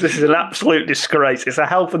 because this is an absolute disgrace. It's a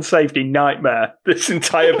health and safety nightmare, this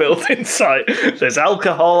entire building site. There's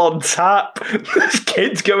alcohol on tap. There's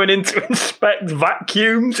kids going in to inspect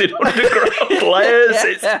vacuums in underground layers.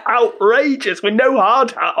 It's outrageous with no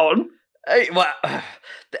hard hat on.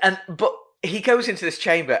 But he goes into this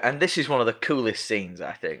chamber, and this is one of the coolest scenes,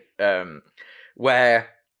 I think, where...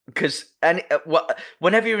 Because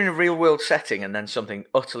whenever you're in a real world setting and then something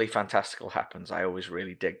utterly fantastical happens, I always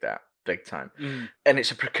really dig that big time. And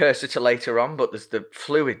it's a precursor to later on, but there's the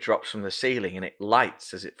fluid drops from the ceiling and it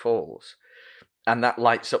lights as it falls. And that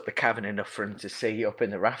lights up the cavern enough for him to see up in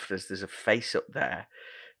the rafters. There's a face up there.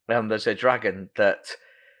 And there's a dragon that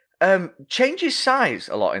changes size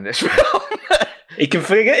a lot in this film. He can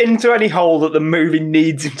fit into any hole that the movie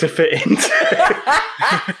needs him to fit into.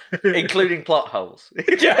 Including plot holes.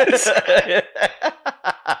 Yes.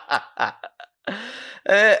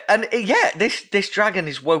 And this dragon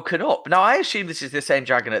is woken up. Now, I assume this is the same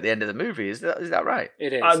dragon at the end of the movie. Is that right?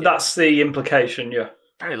 It is. That's the implication, yeah.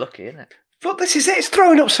 Very lucky, isn't it? But this is it. It's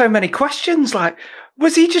throwing up so many questions. Like,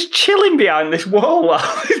 was he just chilling behind this wall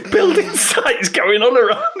while this building site is going on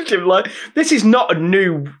around him? Like, this is not a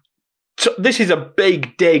new... This is a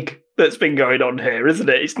big dig that's been going on here, isn't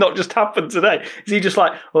it? It's not just happened today. Is he just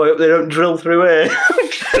like, oh, I hope they don't drill through here?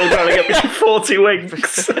 Still trying to get me 40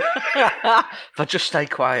 wings. If I just stay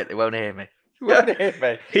quiet, they won't hear me. Hear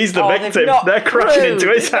me. He's the victim. They're crashing into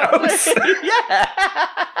his house.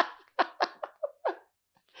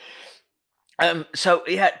 So,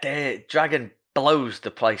 the dragon blows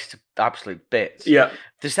the place to absolute bits. Yeah.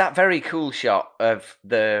 There's that very cool shot of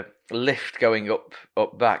the lift going up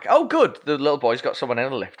back. Oh, good. The little boy's got someone in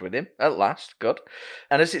a lift with him at last. Good.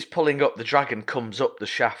 And as it's pulling up, the dragon comes up the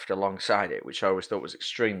shaft alongside it, which I always thought was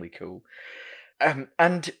extremely cool. And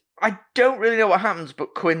I don't really know what happens,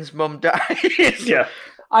 but Quinn's mum dies. Yeah.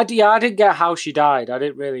 I didn't get how she died. I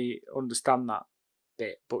didn't really understand that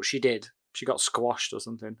bit, but she did. She got squashed or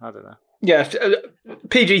something. I don't know. Yeah,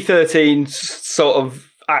 PG-13 sort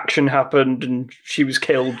of action happened, and she was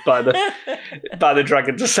killed by the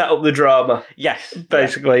dragon to set up the drama. Yes,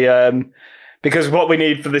 basically, because what we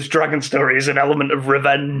need for this dragon story is an element of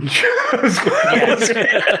revenge.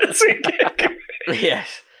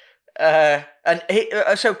 Yes, and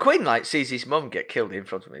so Quinn sees his mum get killed in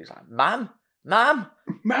front of him. He's like, "Ma'am."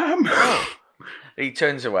 He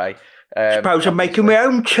turns away. Suppose I'm making my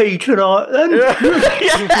own tea tonight then.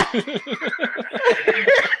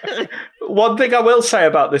 One thing I will say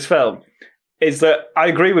about this film is that I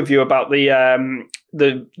agree with you about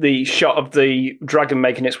the shot of the dragon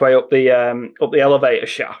making its way up the elevator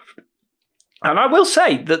shaft. And I will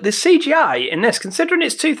say that the CGI in this, considering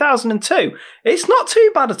it's 2002, it's not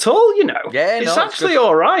too bad at all, you know. Yeah, it's actually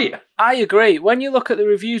all right. I agree. When you look at the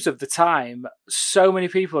reviews of the time, so many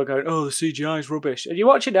people are going, oh, the CGI is rubbish. And you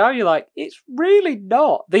watch it now, you're like, it's really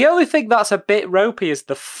not. The only thing that's a bit ropey is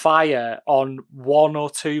the fire on one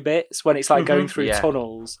or two bits when it's like going through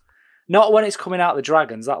tunnels. Not when it's coming out of the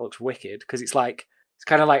dragons. That looks wicked because it's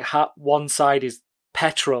kind of like one side is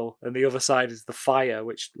petrol and the other side is the fire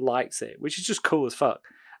which lights it, which is just cool as fuck.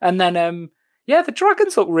 And then the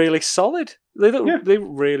dragons look really solid. They look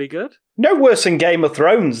really good. No worse than Game of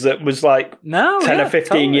Thrones that was like 10 or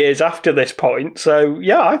 15 years after this point. So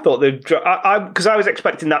yeah, I thought because I was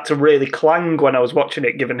expecting that to really clang when I was watching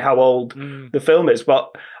it, given how old the film is.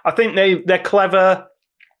 But I think they're clever.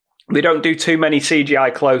 They don't do too many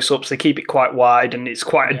CGI close-ups. They keep it quite wide, and it's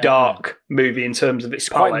quite a dark movie in terms of its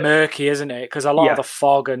palette. Quite murky, isn't it? Because a lot of the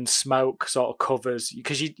fog and smoke sort of covers.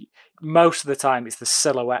 Because most of the time it's the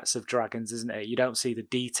silhouettes of dragons, isn't it? You don't see the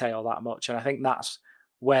detail that much, and I think that's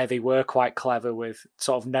where they were quite clever with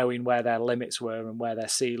sort of knowing where their limits were and where their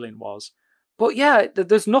ceiling was. But yeah,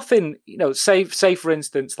 there's nothing, say for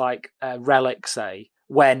instance, like Relic, say,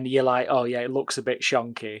 when you're like, oh yeah, it looks a bit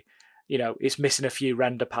shonky. It's missing a few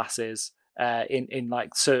render passes in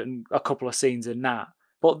like a couple of scenes in that.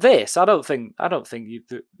 But this, I don't think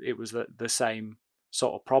it was the same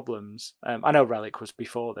sort of problems. I know Relic was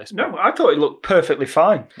before this. No, I thought it looked perfectly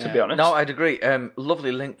fine, to be honest. No, I'd agree.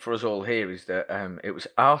 Lovely link for us all here is that it was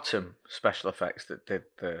Artem Special Effects that did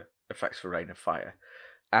the effects for Reign of Fire.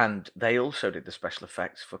 And they also did the special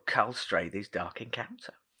effects for Carl Strathy's Dark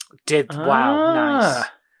Encounter. Wow, nice.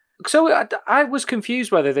 So I was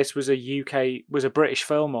confused whether this was a British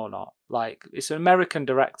film or not. Like, it's an American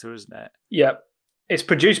director, isn't it? Yeah. It's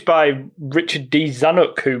produced by Richard D.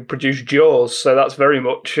 Zanuck, who produced Jaws, so that's very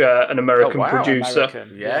much an American producer.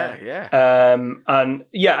 American. Yeah.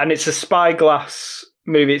 And it's a Spyglass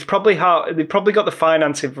movie. It's probably they probably got the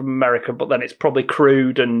financing from America, but then it's probably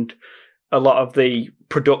crude, and a lot of the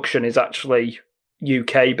production is actually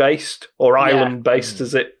UK based or Ireland based,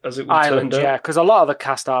 as it would Ireland, turn out. yeah, because a lot of the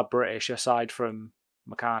cast are British, aside from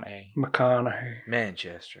McConaughey.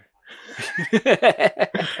 Manchester.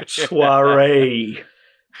 Soiree.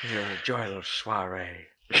 Joyous soiree.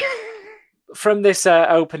 From this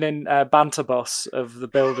opening banter bus of the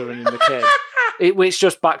builder and the kid, it's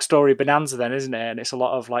just backstory bonanza then, isn't it? And it's a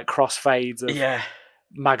lot of like crossfades of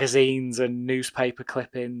magazines and newspaper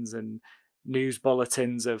clippings and news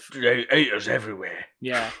bulletins of... They ate us everywhere.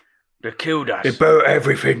 Yeah. They killed us. They burnt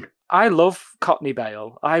everything. I love Cockney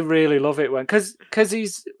Bale. I really love it when... Because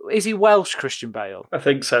is he Welsh, Christian Bale? I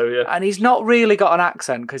think so, yeah. And he's not really got an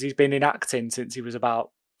accent because he's been in acting since he was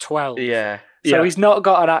about 12. Yeah. So he's not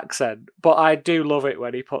got an accent, but I do love it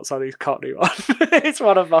when he puts on his Cockney one. It's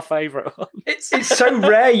one of my favourite ones. It's so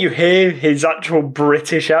rare you hear his actual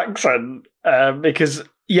British accent because,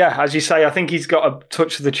 as you say, I think he's got a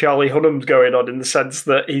touch of the Charlie Hunnams going on in the sense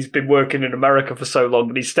that he's been working in America for so long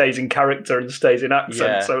and he stays in character and stays in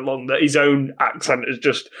accent so long that his own accent has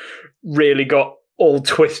just really got all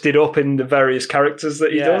twisted up in the various characters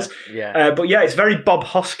that he does. Yeah. But it's very Bob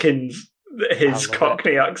Hoskins, his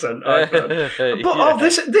Cockney accent. But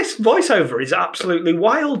this voiceover is absolutely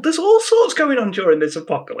wild. There's all sorts going on during this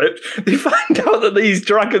apocalypse. They find out that these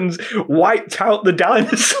dragons wiped out the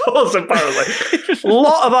dinosaurs, apparently. A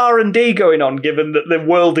lot of R&D going on, given that the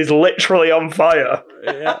world is literally on fire.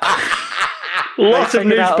 Yeah. Lots of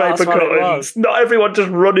newspaper cuttings. Not everyone just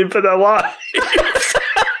running for their lives.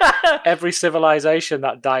 Every civilization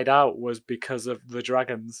that died out was because of the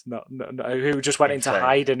dragons, who just went into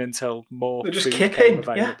hiding until more They're just food kipping,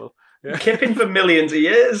 became available. Yeah. Kipping for millions of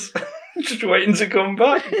years, just waiting to come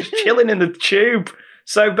back, just chilling in the tube.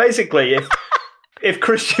 So basically, if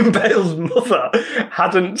Christian Bale's mother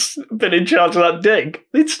hadn't been in charge of that dig,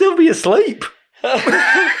 they'd still be asleep.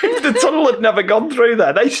 If the tunnel had never gone through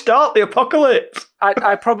there, they start the apocalypse.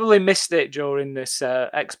 I probably missed it during this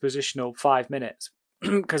expositional 5 minutes.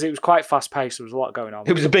 Because it was quite fast paced, there was a lot going on.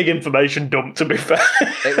 It was a big information dump, to be fair.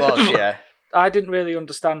 It was, yeah. I didn't really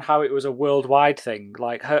understand how it was a worldwide thing.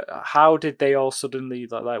 Like, how did they all suddenly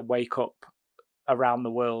like wake up around the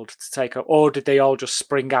world to take up, or did they all just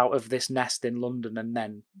spring out of this nest in London and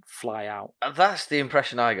then fly out? That's the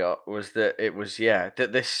impression I got, was that it was that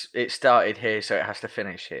it started here, so it has to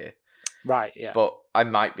finish here. Right, yeah. But I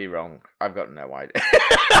might be wrong. I've got no idea.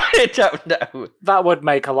 I don't know. That would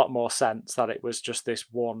make a lot more sense, that it was just this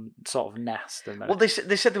one sort of nest. Well, they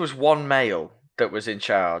said there was one male that was in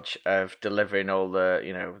charge of delivering all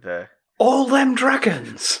the... All them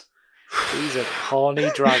dragons? He's a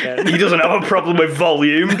horny dragon. He doesn't have a problem with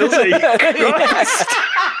volume, does he? Christ.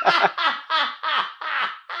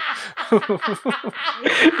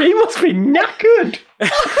 He must be knackered.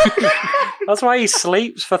 That's why he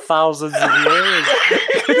sleeps for thousands of years.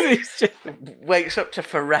 He just wakes up to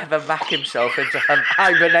forever back himself into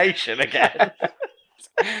hibernation again.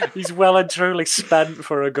 He's well and truly spent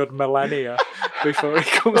for a good millennia before he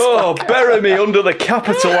comes back. Oh, bury me under the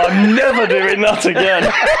Capitol. I'm never doing that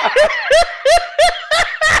again.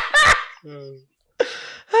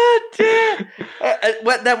 Oh dear.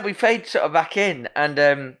 Well, then we fade sort of back in, and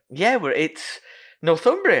it's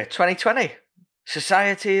Northumbria 2020.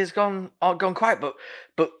 Society has gone quiet, but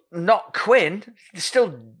not Quinn. He's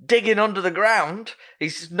still digging under the ground.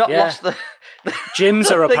 He's not lost the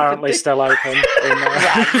gyms are apparently still open.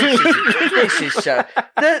 This is so.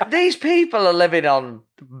 These people are living on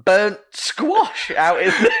burnt squash out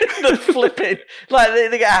in the flipping. Like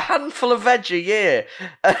they get a handful of veg a year.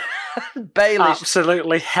 Bale is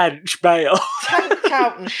absolutely hench Bale, tanked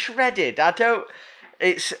out and shredded. I don't.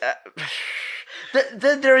 It's.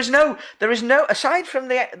 There is no aside from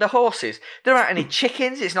the horses. There aren't any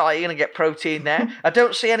chickens. It's not like you're going to get protein there. I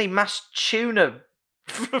don't see any mass tuna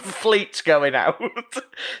fleets going out.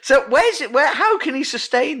 So how can he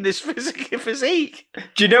sustain this physique?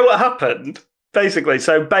 Do you know what happened? Basically,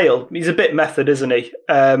 so Bale, he's a bit method, isn't he?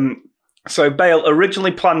 So Bale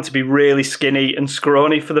originally planned to be really skinny and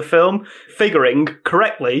scrawny for the film, figuring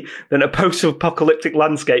correctly that in a post-apocalyptic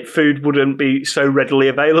landscape, food wouldn't be so readily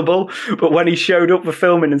available. But when he showed up for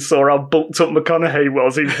filming and saw how bulked up McConaughey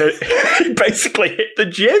was, he basically hit the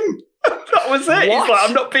gym. That was it. He's like,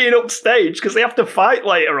 I'm not being upstaged because they have to fight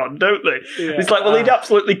later on, don't they? Yeah. He's like, well, he'd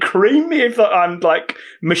absolutely cream me if I'm like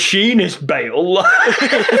machinist Bale, like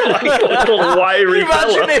a little wiry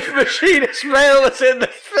fella. Imagine if machinist Bale was in the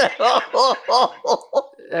film.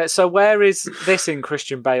 So where is this in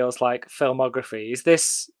Christian Bale's like filmography? Is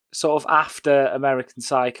this sort of after American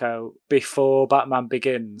Psycho, before Batman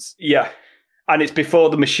Begins? Yeah. And it's before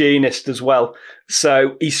The Machinist as well.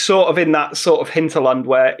 So he's sort of in that sort of hinterland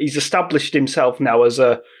where he's established himself now as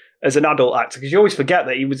an adult actor, because you always forget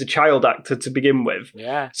that he was a child actor to begin with.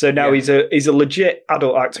 Yeah. So now he's a legit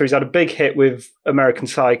adult actor. He's had a big hit with American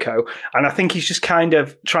Psycho, and I think he's just kind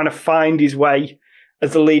of trying to find his way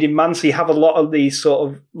as the leading man. So you have a lot of these sort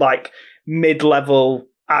of like mid-level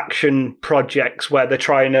action projects where they're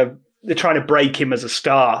trying to break him as a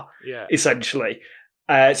star, essentially.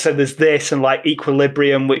 So there's this and like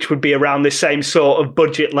Equilibrium, which would be around the same sort of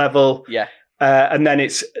budget level. Yeah. And then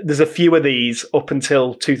there's a few of these up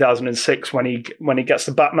until 2006 when he gets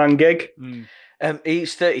the Batman gig.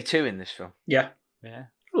 He's 32 in this film. Yeah. Yeah.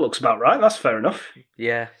 Looks about right. That's fair enough.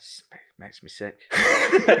 Yeah. Makes me sick.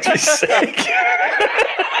 Makes me sick.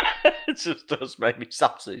 It just does make me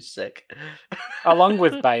absolutely sick. Along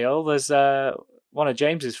with Bale, there's one of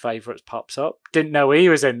James's favourites pops up. Didn't know he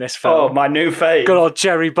was in this film. Oh, my new fave. Good old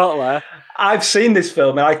Jerry Butler. I've seen this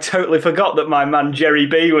film and I totally forgot that my man Jerry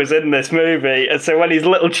B was in this movie. And so when his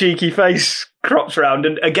little cheeky face crops round,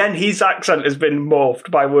 and again, his accent has been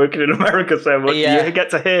morphed by working in America so much. You get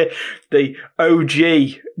to hear the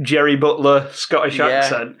OG Jerry Butler Scottish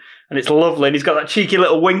accent. And it's lovely. And he's got that cheeky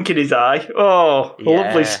little wink in his eye. Oh,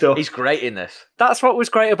 lovely stuff. He's great in this. That's what was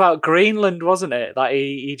great about Greenland, wasn't it? That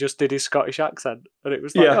he just did his Scottish accent. And it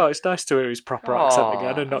was like, it's nice to hear his proper accent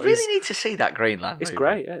again. And not I really need to see that Greenland It's movie.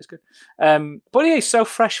 great, yeah, it's good. But he's so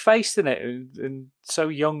fresh-faced in it and so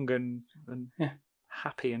young and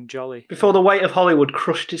happy and jolly. Before the weight of Hollywood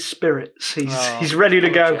crushed his spirits, he's ready to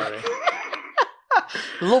go. Jerry.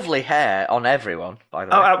 Lovely hair on everyone, by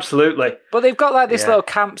the way. Oh, absolutely. But they've got like this little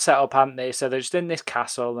camp set up, haven't they? So they're just in this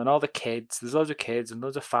castle and all the kids, there's loads of kids and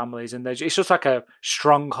loads of families, and it's just like a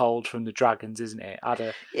stronghold from the dragons, isn't it?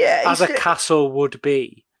 As a castle would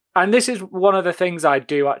be. And this is one of the things I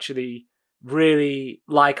do actually really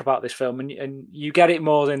like about this film, and you get it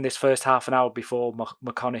more in this first half an hour before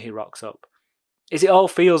McConaughey rocks up, is it all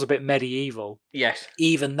feels a bit medieval. Yes.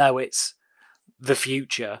 Even though it's the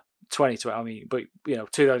future. 2020, I mean, but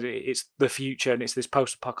 2000, it's the future and it's this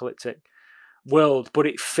post-apocalyptic world, but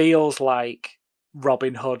it feels like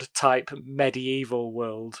Robin Hood type medieval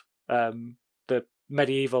world, the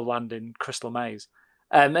medieval land in Crystal Maze,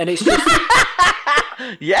 and it's just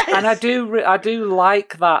yes. And I do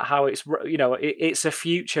like that, how it's it's a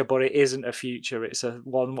future, but it isn't a future. It's a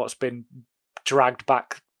one what's been dragged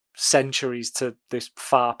back centuries to this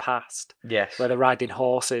far past. Yes, where they're riding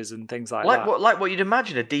horses and things like that. Like what you'd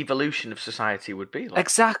imagine a devolution of society would be like.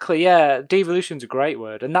 Exactly, yeah. Devolution's a great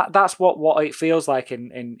word, and that's what it feels like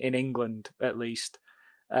in England, at least,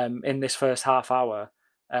 in this first half hour,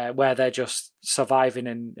 where they're just surviving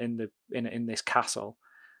in this castle.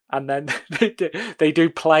 And then they do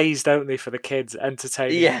plays, don't they, for the kids,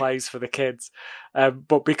 entertaining plays for the kids.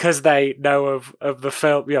 But because they know of the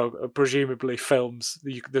film, presumably films,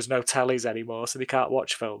 there's no tellies anymore, so they can't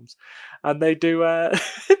watch films. And they do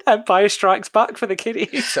Empire Strikes Back for the kiddies.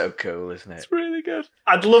 It's so cool, isn't it? It's really good.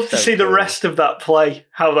 I'd love to see the rest of that play,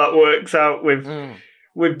 how that works out with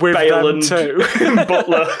Bale and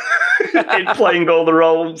Butler in playing all the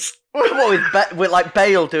roles. With like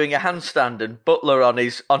Bale doing a handstand and Butler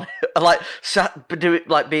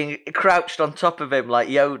being crouched on top of him like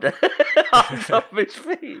Yoda on top of his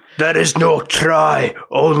feet. That is no try,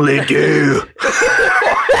 only do.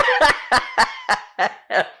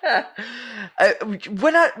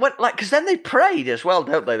 Because then they prayed as well,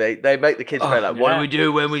 don't they? They make the kids pray what do we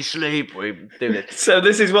do when we sleep? We do this. So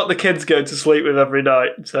this is what the kids go to sleep with every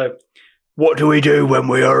night. So, what do we do when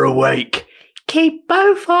we are awake? Keep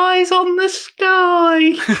both eyes on the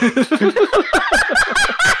sky.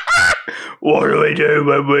 What do we do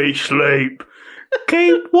when we sleep?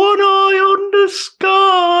 Keep one eye on the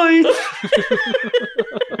sky.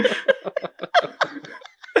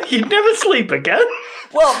 You'd never sleep again.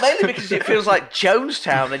 Well, mainly because it feels like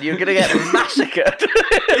Jonestown and you're going to get massacred.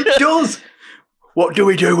 It does. What do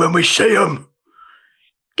we do when we see them?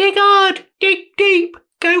 Dig hard, dig deep,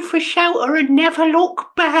 go for shelter and never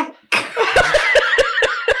look back.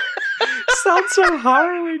 Sounds so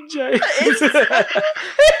harrowing, James.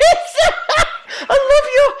 I love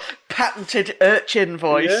your patented urchin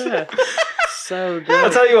voice. Yeah. So good. I'll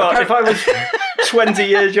tell you what, if I was 20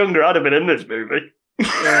 years younger, I'd have been in this movie.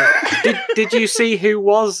 Yeah. Did you see who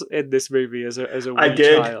was in this movie as a I wee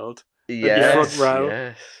did. child? Yes, Front row,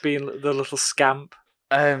 yes. being the little scamp.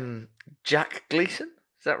 Jack Gleason,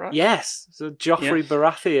 is that right? Yes, so Joffrey Yes.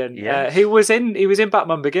 Baratheon, Yes. who was in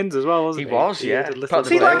Batman Begins as well, wasn't He he? was, yeah. had a little Part of Is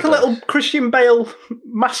the he like a Bale little Christian Bale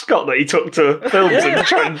mascot that he took to films and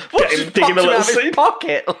try and What's get his him, dig him a popped little out of his scene?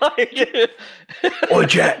 pocket? Like, Oi,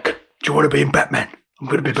 Jack, do you want to be in Batman? I'm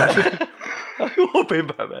going to be Batman. I will be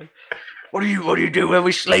Batman. What do you do when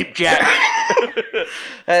we sleep, Jack?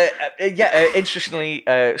 Interestingly,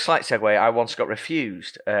 slight segue. I once got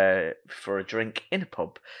refused for a drink in a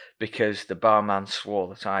pub because the barman swore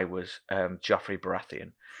that I was Joffrey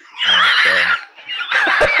Baratheon. And,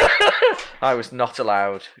 I was not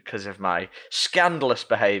allowed because of my scandalous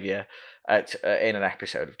behaviour in an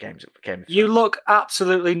episode of Game of Thrones. You look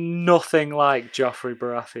absolutely nothing like Joffrey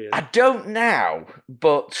Baratheon. I don't now,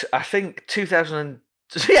 but I think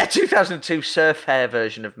 2002 surf hair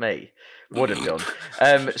version of me would have done.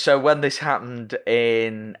 So when this happened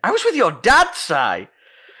I was with your dad, Si.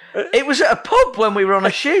 It was at a pub when we were on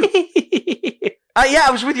a shoot.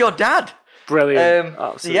 I was with your dad. Brilliant.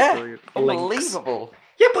 Absolutely brilliant. Unbelievable.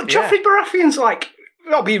 Yeah, but Joffrey Baratheon's like,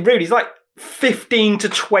 not being rude, he's like 15 to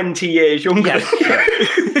 20 years younger.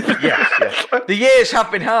 Yes, yes. The years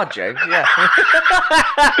have been hard, James. Yeah.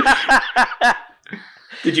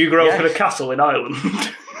 Did you grow up in a castle in Ireland?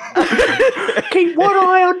 Keep one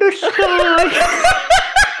eye on the sky.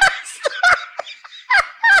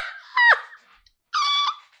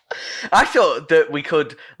 I thought that we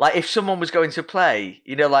could, like, if someone was going to play,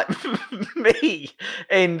 like me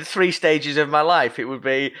in 3 stages of my life, it would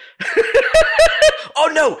be.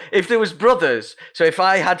 Oh no! If there was brothers, so if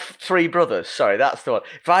I had 3 brothers, sorry, that's the one.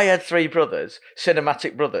 If I had 3 brothers,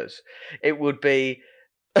 cinematic brothers, it would be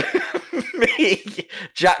me,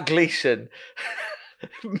 Jack Gleason,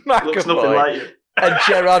 Looks nothing McAvoy, like you. and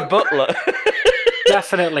Gerard Butler.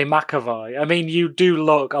 Definitely McAvoy. I mean, you do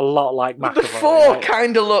look a lot like McAvoy. The 4 right?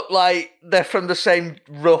 kind of look like they're from the same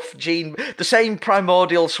rough gene, the same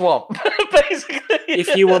primordial swamp, basically.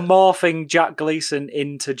 If you were morphing Jack Gleason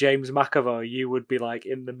into James McAvoy, you would be like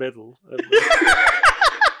in the middle.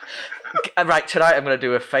 Right, tonight I'm going to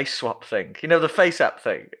do a face swap thing. The face app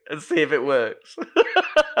thing, and see if it works.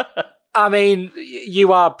 I mean,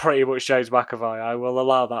 you are pretty much James McAvoy. I will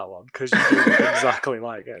allow that one because you do look exactly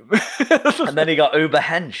like him. And then he got Uber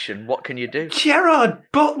hench, and what can you do? Gerard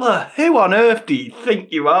Butler, who on earth do you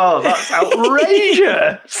think you are? That's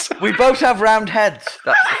outrageous. We both have round heads.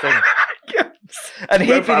 That's the thing. And he'd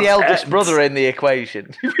both be the have eldest heads. brother in the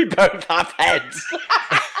equation. We both have heads.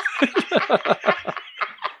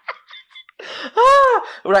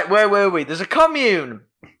 Right, where were we? There's a commune.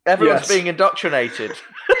 Everyone's Yes. being indoctrinated.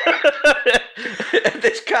 At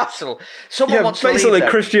this castle. Someone wants to leave basically them.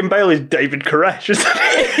 Christian Bale is David Koresh, isn't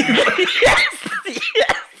he? yes.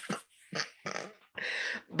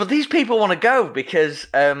 But these people want to go because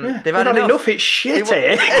they've had enough. It's shit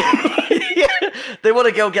They here. Yeah, they want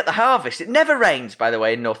to go get the harvest. It never rains, by the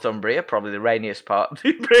way, in Northumbria, probably the rainiest part of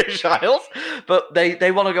the British Isles. But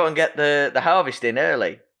they want to go and get the harvest in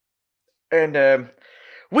early. And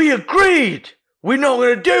we agreed. We're not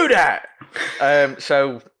going to do that.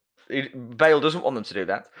 So Bale doesn't want them to do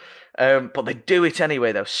that. But they do it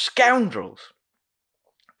anyway, though. Scoundrels.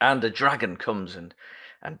 And a dragon comes and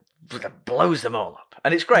blows them all up.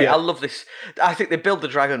 And it's great. Yeah. I love this. I think they build the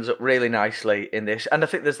dragons up really nicely in this. And I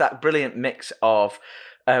think there's that brilliant mix of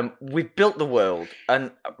we've built the world. And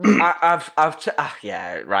I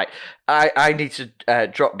need to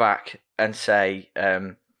drop back and say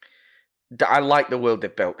that I like the world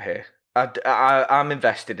they've built here. I'm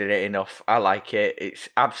invested in it enough. I like it. It's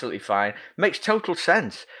absolutely fine. Makes total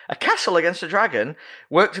sense. A castle against a dragon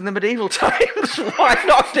worked in the medieval times. Why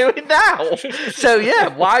not do it now? So yeah,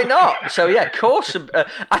 why not? So yeah, of course.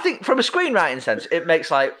 I think from a screenwriting sense, it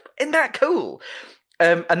makes isn't that cool?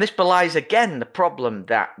 And this belies again the problem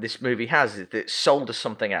that this movie has is that it's sold as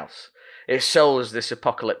something else. It's sold as this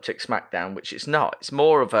apocalyptic smackdown, which it's not. It's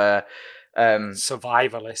more of a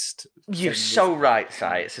survivalist. You're so right, Si.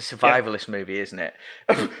 It's a survivalist movie, isn't it?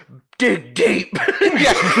 Dig deep.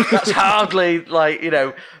 Yeah, that's hardly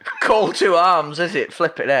call to arms, is it?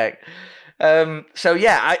 Flipping heck. So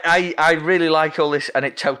yeah, I really like all this, and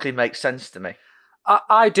it totally makes sense to me.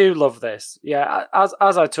 I do love this. Yeah, as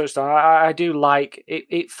I touched on, I do like it.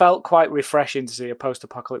 It felt quite refreshing to see a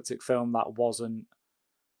post-apocalyptic film that wasn't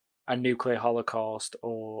a nuclear holocaust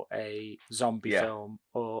or a zombie film,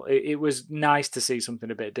 or it was nice to see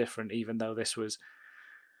something a bit different, even though this was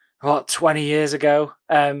 20 years ago.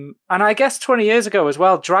 And I guess 20 years ago as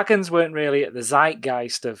well, dragons weren't really at the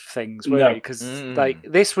zeitgeist of things, were they? Because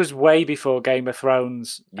this was way before Game of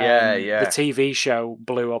Thrones. The TV show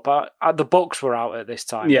blew up. The books were out at this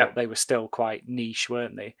time, but they were still quite niche,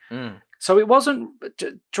 weren't they? So it wasn't...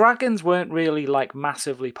 Dragons weren't really like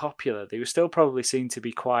massively popular. They were still probably seen to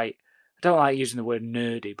be quite... I don't like using the word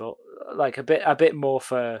nerdy, but like a bit more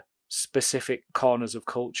for specific corners of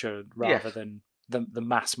culture rather than the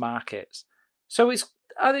mass markets. So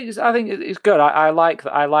I think it's good. I like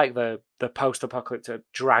the post-apocalyptic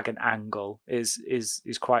dragon angle is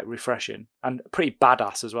quite refreshing and pretty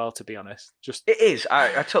badass as well, to be honest. Just it is.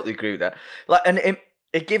 I totally agree with that. Like, and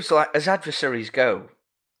it gives, like, as adversaries go,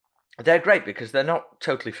 they're great because they're not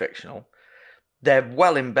totally fictional. They're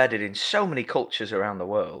well embedded in so many cultures around the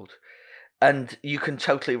world, and you can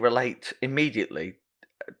totally relate immediately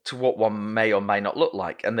to what one may or may not look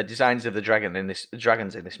like. And the designs of the dragons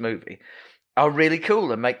in this movie are really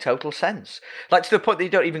cool and make total sense. Like, to the point that you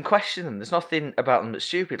don't even question them. There's nothing about them that's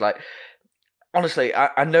stupid. Like, honestly,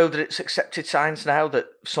 I know that it's accepted science now that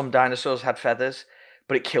some dinosaurs had feathers,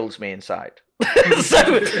 but it kills me inside.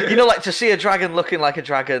 So, like, to see a dragon looking like a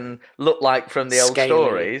dragon look like from the old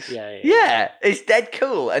stories. Yeah, it's dead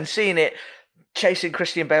cool. And seeing it chasing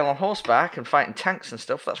Christian Bale on horseback and fighting tanks and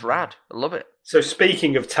stuff, that's rad. I love it. So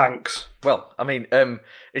speaking of tanks... Well, I mean,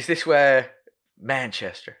 is this where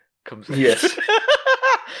Manchester comes in? Yes.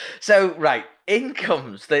 So, right, in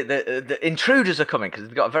comes... The intruders are coming, because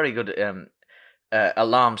they've got a very good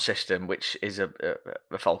alarm system, which is a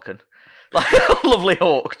falcon. Like a lovely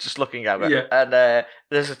hawk just looking at it. Yeah. And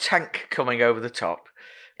there's a tank coming over the top.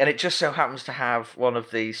 And it just so happens to have one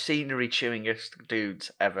of the scenery-chewingest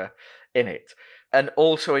dudes ever in it. And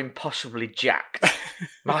also impossibly jacked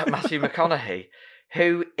Matthew McConaughey,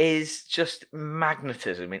 who is just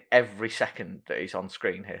magnetism in every second that he's on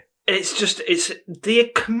screen here. It's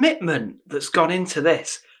the commitment that's gone into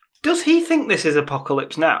this. Does he think this is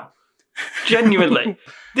Apocalypse Now? Genuinely.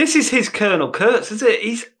 This is his Colonel Kurtz, is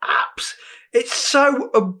it? It's so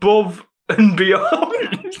above and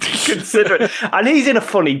beyond considering. And he's in a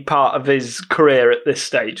funny part of his career at this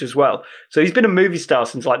stage as well. So he's been a movie star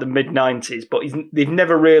since like the mid-90s, but they've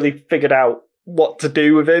never really figured out what to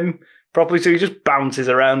do with him properly. So he just bounces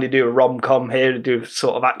around. He do a rom-com here, he do a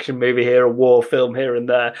sort of action movie here, a war film here and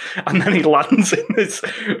there. And then he lands in this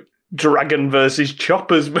Dragon versus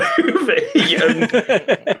Choppers movie, and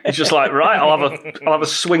he's just like, right, I'll have a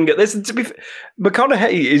swing at this. And to be fair,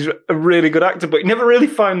 McConaughey is a really good actor, but he never really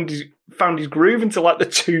found his groove until like the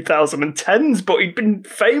 2010s. But he'd been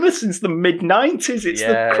famous since the mid-90s. It's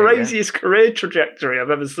the craziest career trajectory I've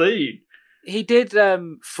ever seen. He did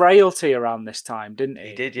Frailty around this time, didn't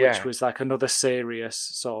he? He did, yeah. Which was like another serious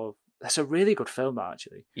sort of... That's a really good film,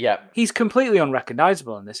 actually. Yeah. He's completely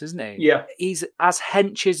unrecognisable in this, isn't he? Yeah. He's as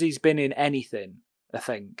hench as he's been in anything, I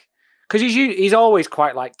think. Because he's always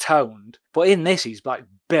quite, like, toned. But in this, he's, like,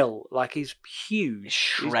 built. Like, he's huge. He's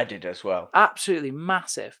shredded as well. Absolutely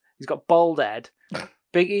massive. He's got bald head.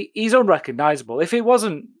 Big. He's unrecognisable. If it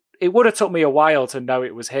wasn't... It would have took me a while to know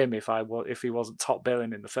it was him if he wasn't top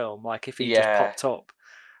billing in the film. Like, if he just popped up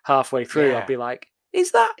halfway through, I'd be like,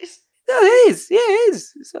 is that... No, it is. Yeah, it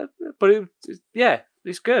is.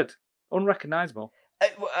 It's good. Unrecognisable.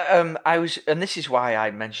 And this is why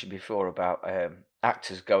I mentioned before about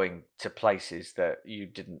actors going to places that you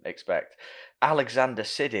didn't expect. Alexander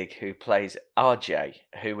Siddig, who plays RJ,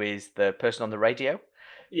 who is the person on the radio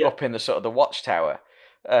up in the sort of the watchtower,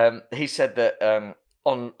 he said that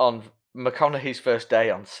on McConaughey's first day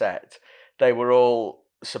on set, they were all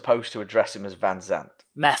supposed to address him as Van Zandt.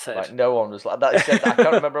 Method. Like, no one was like that. He said, I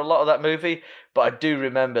can't remember a lot of that movie, but I do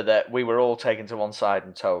remember that we were all taken to one side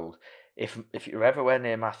and told, if you're everywhere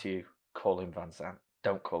near Matthew, call him Van Zandt.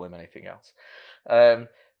 Don't call him anything else.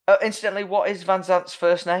 Incidentally, what is Van Zandt's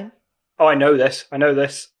first name? Oh, I know this.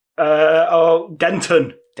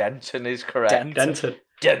 Denton. Denton is correct.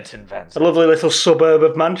 Denton Van Zandt. A lovely little suburb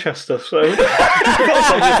of Manchester, so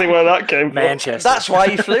that's obviously where that came from. Manchester. That's why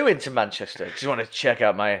he flew into Manchester, because he wanted to check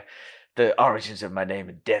out the origins of my name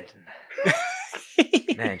in Denton.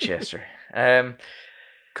 Manchester.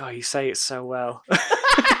 God, you say it so well.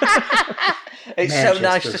 It's so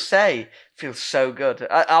nice to say. Feels so good.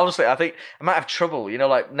 Honestly, I think I might have trouble.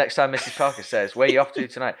 Like next time Mrs. Parker says, "Where are you off to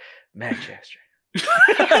tonight?" Manchester.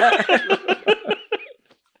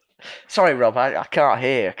 Sorry, Rob, I can't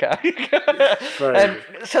hear.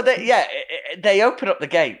 So they open up the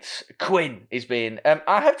gates. Quinn is being...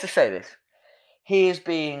 I have to say this. He is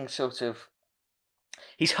being sort of...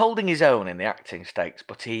 He's holding his own in the acting stakes,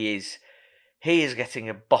 but he is getting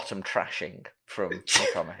a bottom trashing from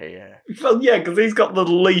McConaughey, yeah. Well, yeah, because he's got the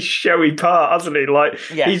least showy part, hasn't he? Like,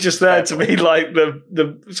 Yeah, he's just there to be like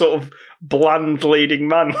the sort of bland leading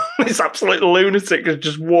man. This absolute lunatic has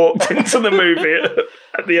just walked into the movie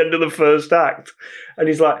at the end of the first act. And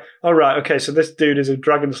he's like, all right, okay, so this dude is a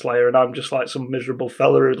dragon slayer and I'm just like some miserable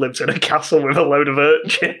fella who lives in a castle with a load of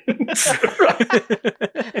urchins.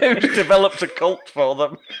 Who's developed a cult for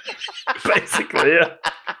them. Basically, yeah.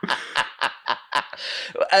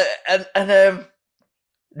 And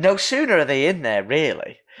no sooner are they in there,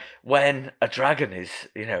 really, when a dragon is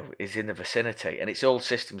in the vicinity, and it's all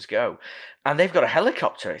systems go, and they've got a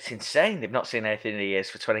helicopter. It's insane. They've not seen anything in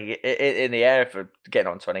the air for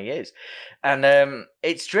getting on 20 years, and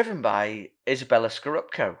it's driven by Isabella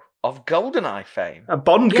Scorupco of GoldenEye fame. A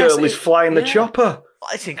Bond girl is flying the chopper.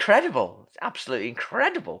 It's incredible. It's absolutely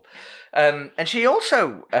incredible. And she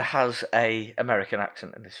also has a American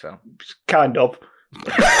accent in this film. Kind of.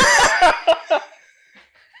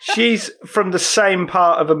 She's from the same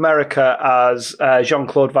part of America as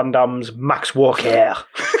Jean-Claude Van Damme's Max Walker.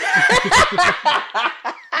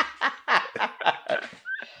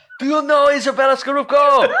 Do you know Isabella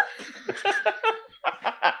Scorupco?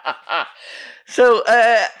 So,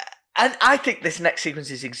 and I think this next sequence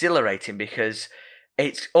is exhilarating because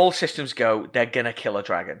it's all systems go. They're gonna kill a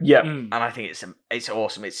dragon. Yeah, and I think it's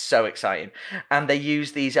awesome. It's so exciting, and they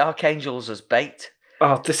use these archangels as bait.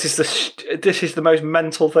 Oh, this is the most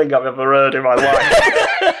mental thing I've ever heard in my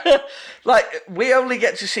life. Like, we only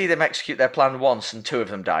get to see them execute their plan once, and 2 of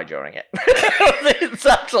them die during it. It's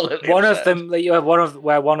absolutely one absurd. of them. You have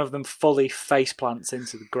one of them fully face plants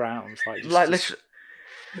into the ground, Literally.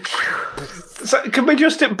 So can we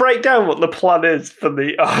just break down what the plan is for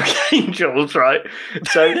the Archangels, right?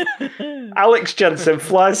 So Alex Jensen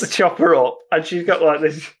flies the chopper up and she's got like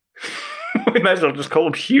this, we may as well just call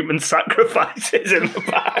them human sacrifices in the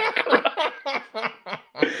back,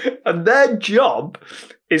 right? And their job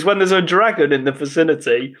is, when there's a dragon in the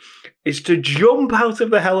vicinity, is to jump out of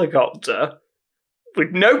the helicopter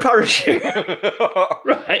with no parachute,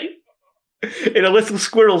 right? In a little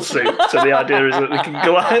squirrel suit. So the idea is that they can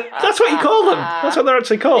glide. That's what you call them. That's what they're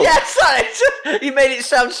actually called. Yes, you made it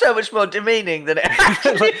sound so much more demeaning than it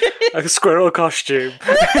actually is. Like a squirrel costume.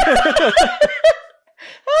 Squirrel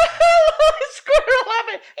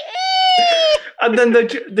habit. And then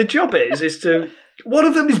the job is to... One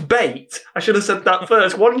of them is bait. I should have said that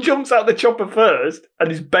first. One jumps out the chopper first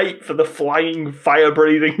and is bait for the flying,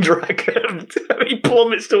 fire-breathing dragon. He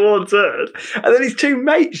plummets towards Earth. And then his 2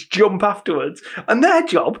 mates jump afterwards. And their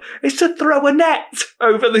job is to throw a net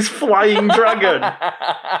over this flying dragon.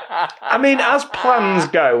 I mean, as plans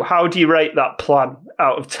go, how do you rate that plan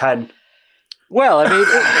out of 10? Well, I mean...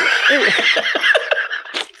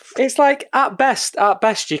 it's like, at best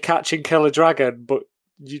you catch and kill a dragon, but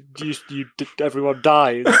everyone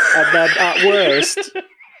dies, and then at worst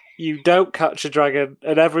you don't catch a dragon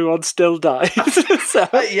and everyone still dies. So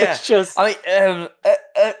yeah, it's just... I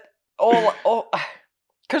mean, all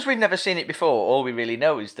because we've never seen it before. All we really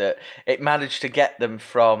know is that it managed to get them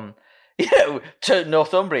from to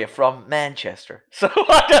Northumbria from Manchester. So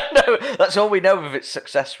I don't know. That's all we know of its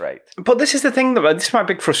success rate. But this is the thing, though. This is my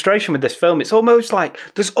big frustration with this film. It's almost like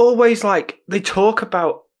there's always they talk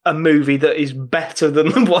about a movie that is better than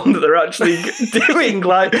the one that they're actually doing.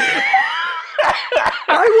 Like,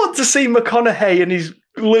 I want to see McConaughey and his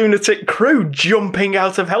lunatic crew jumping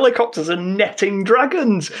out of helicopters and netting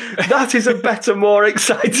dragons. That is a better, more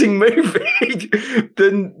exciting movie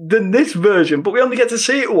than this version. But we only get to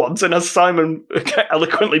see it once, and as Simon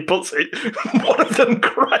eloquently puts it, one of them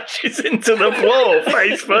crashes into the floor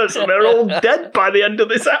face first, and they're all dead by the end of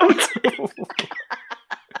this out.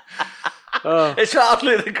 It's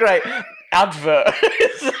hardly the great advert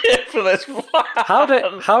for this.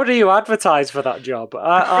 How do you advertise for that job?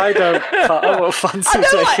 I won't fancy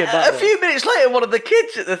taking that. A few minutes later, one of the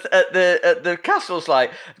kids at the castle's like,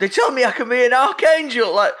 they told me I can be an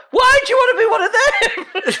archangel. Like, why do you want to be one of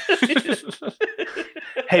them?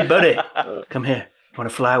 Hey, buddy, come here. Want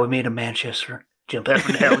to fly with me to Manchester? Jump out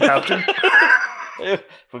from the helicopter.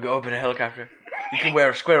 We'll go up in a helicopter. You can wear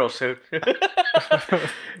a squirrel suit.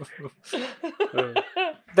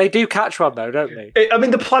 They do catch one, though, don't they? I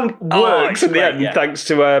mean, the plan works in the end, thanks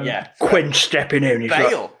to Quinn stepping in.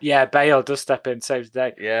 Bale. Yeah, Bale does step in, saves the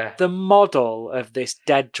day. Yeah. The model of this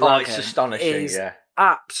dead dragon it's astonishing, is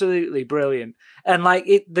absolutely brilliant. And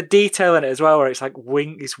the detail in it as well, where it's like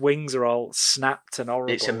his wings are all snapped and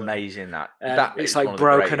horrible. It's amazing that it's like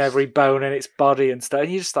broken every bone in its body and stuff.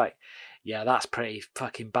 And you're just like, yeah, that's pretty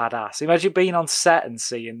fucking badass. Imagine being on set and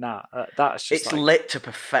seeing that. That's just lit to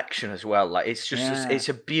perfection as well. Like, it's just it's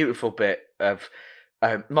a beautiful bit of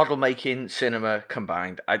Model making, cinema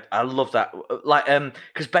combined. I love that. Like,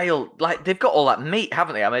 because Bale, like, they've got all that meat,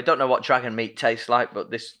 haven't they? I mean, I don't know what dragon meat tastes like, but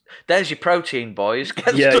there's your protein, boys.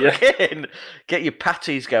 Get stuck in. Get your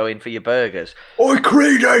patties going for your burgers. Oi,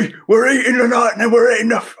 Creedy, we're eating tonight, and then we're eating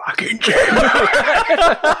the fucking gym.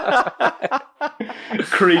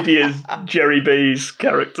 Creedy is Jerry B's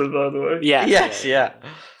character, by the way. Yes.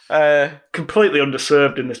 Completely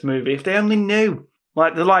underserved in this movie. If they only knew.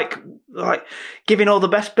 Like, they're like giving all the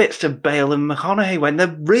best bits to Bale and McConaughey when the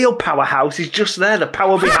real powerhouse is just there, the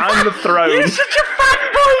power behind the throne. You're such a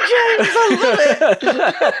fanboy, James! I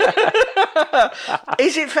love it!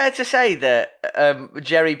 Is it fair to say that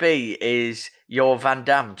Jerry B is your Van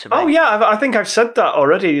Damme to me? Oh, yeah, I think I've said that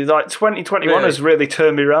already. Like, 2021 has really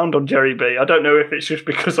turned me around on Jerry B. I don't know if it's just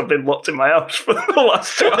because I've been locked in my house for the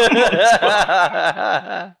last 12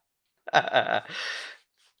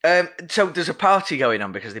 months. So there's a party going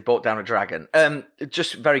on because they brought down a dragon.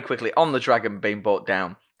 Just very quickly, on the dragon being brought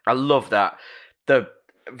down, I love that. The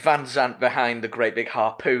Van Zandt behind the great big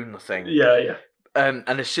harpoon thing. Yeah. And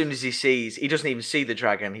as soon as he doesn't even see the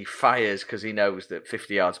dragon, he fires because he knows that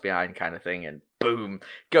 50 yards behind kind of thing, and boom,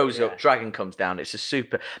 goes up, dragon comes down. It's a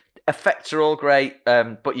super... Effects are all great,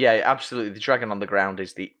 but yeah, absolutely, the dragon on the ground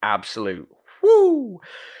is the absolute... Woo!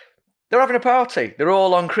 They're having a party. They're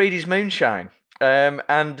all on Creedy's moonshine.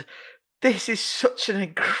 And this is such an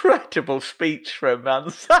incredible speech from Van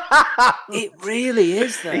Zandt. It really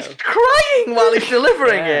is, though. He's crying while he's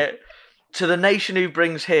delivering it. To the nation who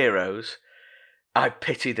brings heroes, I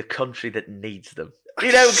pity the country that needs them.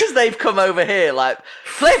 You know, because they've come over here like,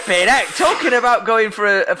 flipping heck, talking about going for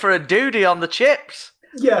a doodie on the chips.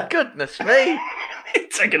 Yeah. Goodness me.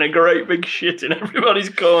 Taking a great big shit in everybody's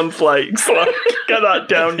cornflakes. Like, get that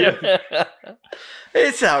down, yeah.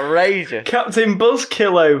 It's outrageous. Captain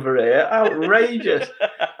Buzzkill over here. Outrageous.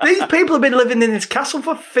 These people have been living in this castle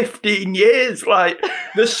for 15 years. Like,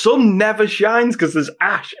 the sun never shines because there's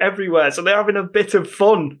ash everywhere. So they're having a bit of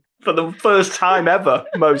fun for the first time ever,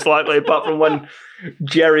 most likely, apart from when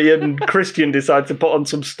Jerry and Christian decide to put on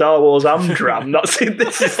some Star Wars Amdram.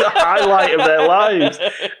 This is the highlight of their lives.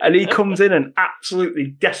 And he comes in and absolutely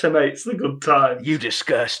decimates the good time. You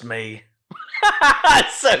disgust me.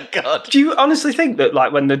 That's so good. Do you honestly think that,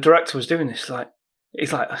 like, when the director was doing this, like,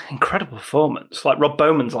 it's like an incredible performance? Like, Rob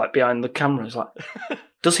Bowman's like behind the camera, is like,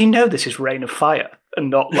 does he know this is Reign of Fire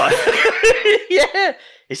and not like? Yeah.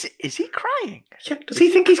 Is he crying? Yeah. Does he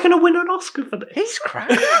think he's going to win an Oscar for this? He's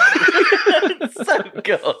crying. So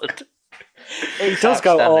good. He does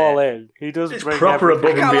go all in. He does. It's bring proper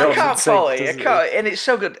above and beyond. I can't follow it. And it's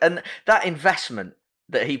so good. And that investment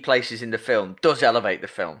that he places in the film does elevate the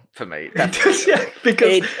film for me. It does, yeah,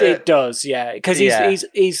 because it does, yeah, because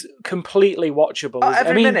he's completely watchable.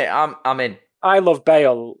 Every minute, I'm in. I love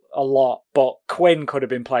Bale a lot, but Quinn could have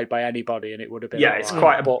been played by anybody, and it would have been. Yeah, it's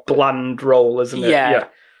quite a bland role, isn't it? Yeah,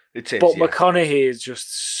 it is. But McConaughey is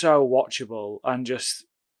just so watchable and just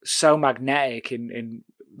so magnetic in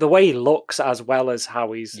the way he looks, as well as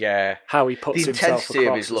how he puts the himself intensity of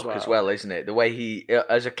across his look as well, isn't it? The way he,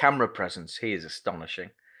 as a camera presence, he is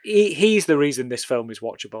astonishing. He's the reason this film is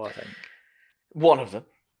watchable, I think. One of them.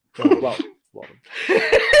 Well, one of them.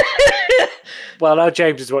 Well, now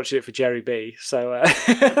James is watching it for Jerry B. So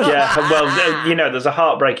yeah, well, you know, there's a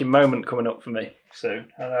heartbreaking moment coming up for me soon.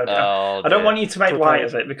 I don't want you to make light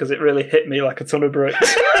of it because it really hit me like a ton of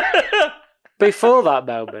bricks. Before that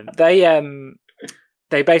moment,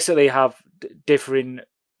 they basically have differing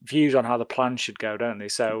views on how the plan should go, don't they?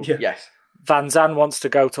 So yes, Van Zandt wants to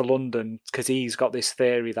go to London because he's got this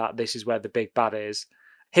theory that this is where the big bad is.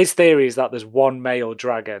 His theory is that there's one male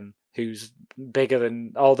dragon who's bigger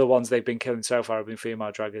than all the ones they've been killing so far have been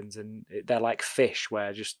female dragons, and they're like fish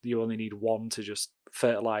where just you only need one to just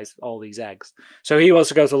fertilize all these eggs. So he wants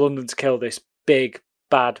to go to London to kill this big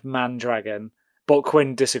bad man dragon, but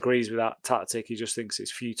Quinn disagrees with that tactic. He just thinks it's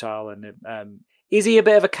futile. And is he a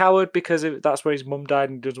bit of a coward because that's where his mum died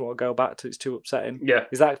and he doesn't want to go back to? It's too upsetting. Yeah,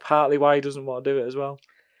 is that partly why he doesn't want to do it as well?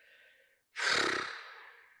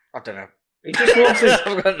 I don't know. He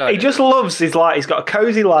just loves his life. He's got a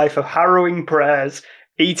cozy life of harrowing prayers,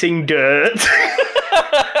 eating dirt,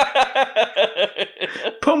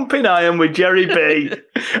 pumping iron with Jerry B,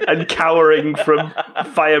 and cowering from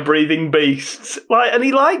fire-breathing beasts. And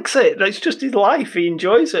he likes it. That's just his life. He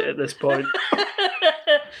enjoys it at this point.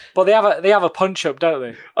 But they have a punch up, don't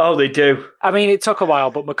they? Oh, they do. I mean, it took a while,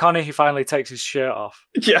 but McConaughey finally takes his shirt off.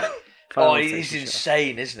 Yeah. He's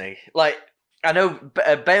insane, isn't he? Like, I know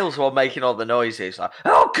Bale's one making all the noises, like,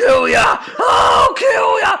 I'll kill ya! I'll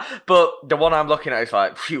kill ya! But the one I'm looking at is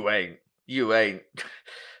like, you ain't.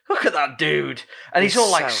 look at that dude. And he's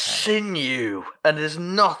all like so sinew, and there's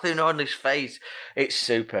nothing on his face. It's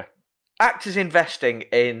super. Actors investing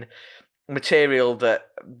in material that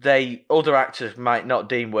other actors might not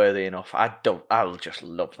deem worthy enough. I'll just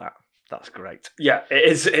love that. That's great. Yeah, it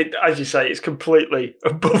is. As you say, it's completely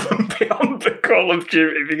above and beyond the Call of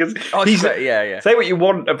Duty because say what you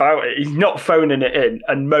want about it. He's not phoning it in,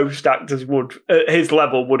 and most actors would, at his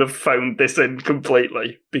level, would have phoned this in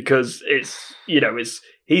completely because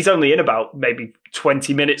he's only in about maybe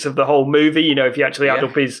 20 minutes of the whole movie. You know, if you actually add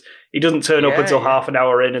up he doesn't turn up until half an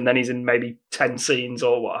hour in, and then he's in maybe 10 scenes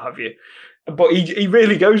or what have you. But he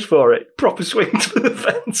really goes for it. Proper swings for the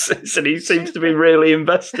fences, and he seems to be really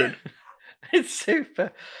invested. It's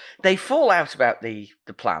super. They fall out about the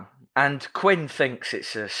plan, and Quinn thinks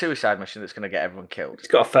it's a suicide mission that's going to get everyone killed. He's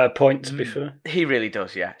got a fair point, to be fair. He really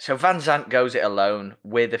does, yeah. So Van Zandt goes it alone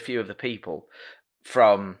with a few of the people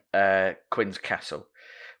from Quinn's castle.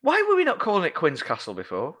 Why were we not calling it Quinn's Castle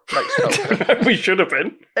before? Like we should have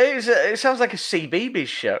been. It sounds like a CBeebies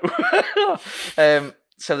show.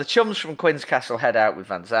 So the chums from Quinn's Castle head out with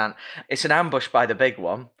Van Zandt. It's an ambush by the big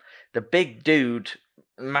one. The big dude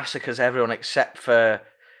massacres everyone except for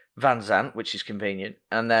Van Zandt, which is convenient.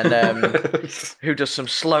 And then who does some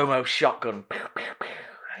slow-mo shotgun.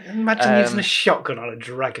 Imagine using a shotgun on a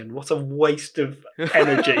dragon. What a waste of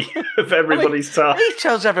energy of everybody's time. He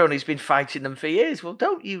tells everyone he's been fighting them for years. Well,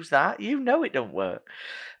 don't use that. You know it don't work.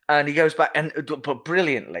 And he goes back, but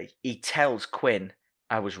brilliantly, he tells Quinn,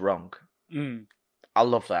 I was wrong. I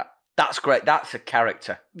love that. That's great. That's a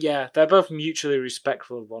character. Yeah, they're both mutually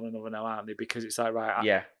respectful of one another now, aren't they? Because it's like,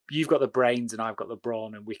 right, you've got the brains and I've got the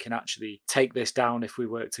brawn, and we can actually take this down if we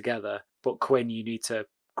work together. But Quinn, you need to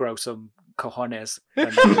grow some cojones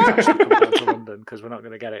and actually come down to London because we're not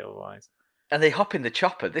going to get it otherwise. And they hop in the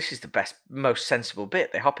chopper. This is the best, most sensible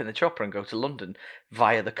bit. They hop in the chopper and go to London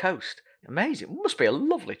via the coast. Amazing. It must be a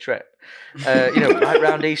lovely trip. Right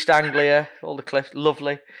round East Anglia, all the cliffs,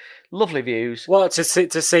 lovely. Lovely views. Well, to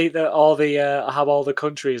see that all the how all the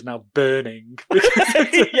country is now burning.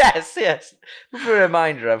 yes. A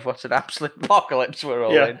reminder of what an absolute apocalypse we're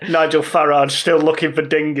all in. Nigel Farage still looking for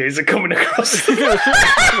dinghies and coming across.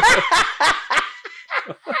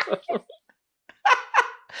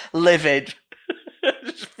 Livid,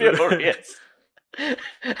 just furious. I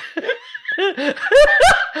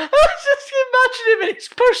just imagine him in his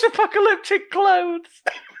post-apocalyptic clothes.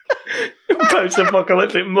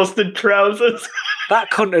 Post-apocalyptic mustard trousers.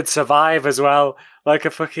 That cunt would survive as well, like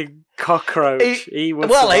a fucking cockroach. He'd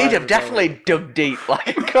have definitely dug deep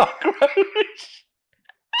like a cockroach.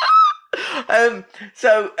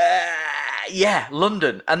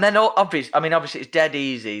 London, and then obviously it's dead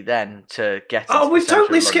easy then to get. Oh, we've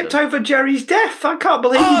totally skipped over Jerry's death. I can't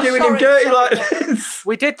believe you're doing him dirty like this.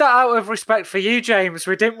 We did that out of respect for you, James.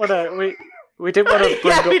 We didn't want to. We didn't want to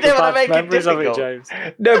bring up the bad memories of it, James.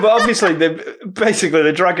 No, but obviously,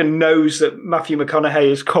 the dragon knows that Matthew McConaughey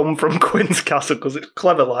has come from Quinn's castle because it's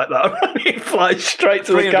clever like that. He flies straight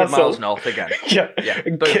to the castle. 300 miles north again. Yeah.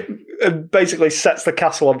 And basically sets the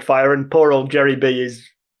castle on fire, and poor old Jerry B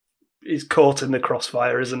is caught in the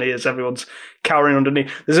crossfire, isn't he, as everyone's cowering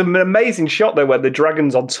underneath. There's an amazing shot there where the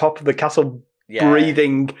dragon's on top of the castle,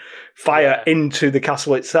 breathing fire into the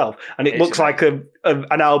castle itself, and it looks like an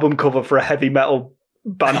album cover for a heavy metal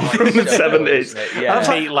band from the 70s.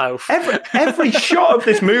 Meatloaf. Every shot of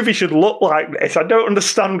this movie should look like this. I don't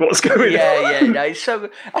understand what's going on. No, it's so.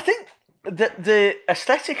 I think the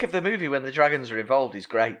aesthetic of the movie when the dragons are involved is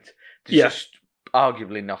great. There's just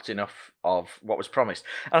arguably not enough of what was promised,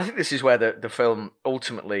 and I think this is where the film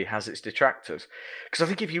ultimately has its detractors, because I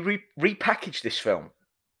think if you repackage this film,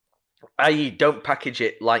 i.e. don't package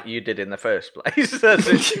it like you did in the first place.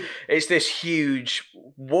 It's this huge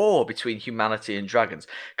war between humanity and dragons,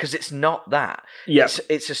 because it's not that. Yeah.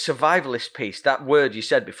 It's a survivalist piece. That word you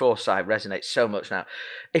said before, Si, resonates so much now.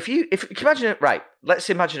 If you imagine it, right, let's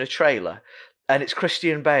imagine a trailer, and it's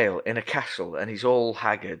Christian Bale in a castle, and he's all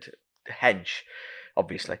haggard, hench,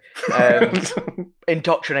 obviously,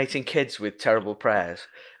 indoctrinating kids with terrible prayers.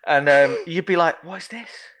 And you'd be like, what is this?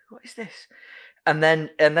 What is this? And then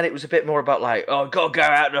it was a bit more about like, oh, got to go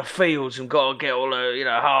out in the fields and got to get all the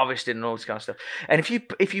harvesting and all this kind of stuff. And if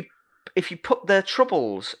you put their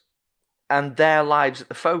troubles and their lives at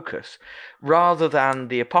the focus, rather than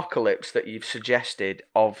the apocalypse that you've suggested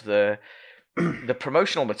of the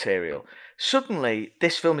promotional material, suddenly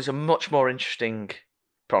this film is a much more interesting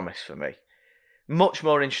promise for me. Much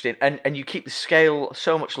more interesting, and you keep the scale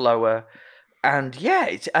so much lower. And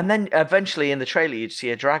and then eventually in the trailer you'd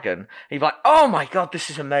see a dragon, and you'd be like, "Oh my god,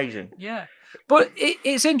 this is amazing!" Yeah, but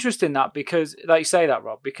it's interesting that because, like you say that,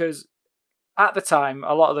 Rob, because at the time,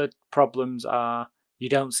 a lot of the problems are you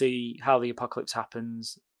don't see how the apocalypse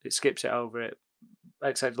happens. It skips it over it,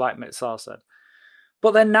 except like Mitzal said.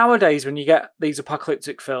 But then nowadays, when you get these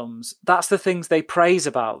apocalyptic films, that's the things they praise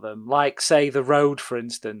about them. Like, say, The Road, for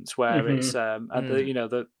instance, where it's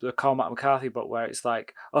the Cormac McCarthy book, where it's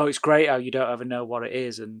like, oh, it's great how you don't ever know what it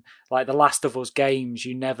is, and like The Last of Us games,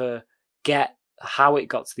 you never get how it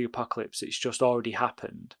got to the apocalypse. It's just already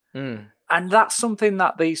happened, and that's something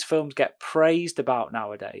that these films get praised about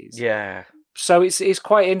nowadays. Yeah. So it's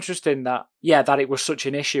quite interesting that it was such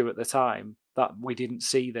an issue at the time that we didn't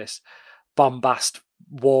see this bombast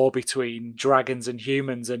war between dragons and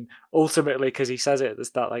humans, and ultimately, because he says it at the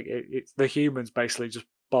start, like it's the humans basically just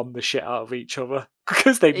bombed the shit out of each other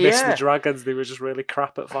because they missed the dragons. They were just really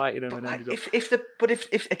crap at fighting them. If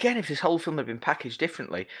this whole film had been packaged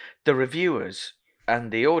differently, the reviewers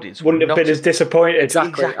and the audience wouldn't have been as disappointed.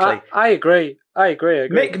 Exactly. I agree.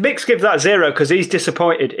 Mix gives that 0 because he's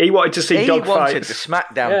disappointed. He wanted to see dogfights. He wanted the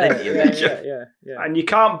smackdown, didn't you? Yeah. And you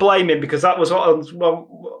can't blame him because that was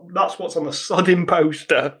that's what's on the sodding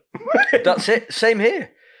poster. That's it. Same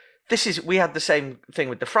here. We had the same thing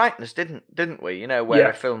with The Frighteners, didn't we? You know, where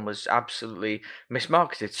a film was absolutely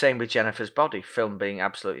mismarketed. Same with Jennifer's Body, film being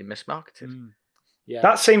absolutely mismarketed. Yeah.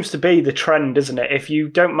 That seems to be the trend, isn't it? If you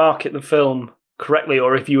don't market the film correctly,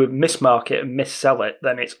 or if you mismarket and missell it,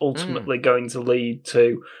 then it's ultimately going to lead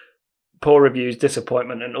to poor reviews,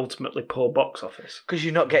 disappointment, and ultimately poor box office. Because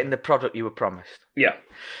you're not getting the product you were promised. Yeah.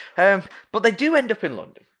 But they do end up in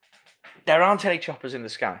London. There aren't any choppers in the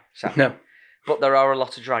sky, Sam. No. But there are a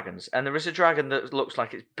lot of dragons. And there is a dragon that looks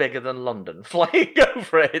like it's bigger than London flying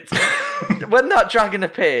over it. When that dragon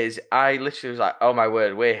appears, I literally was like, oh my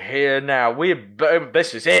word, we're here now.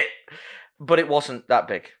 This is it. But it wasn't that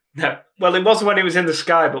big. No. Well, it wasn't when it was in the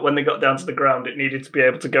sky, but when they got down to the ground, it needed to be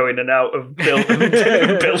able to go in and out of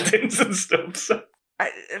buildings and stuff. So.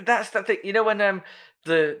 That's the thing. You know, when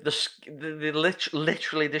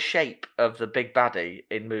literally the shape of the big baddie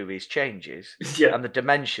in movies changes, and the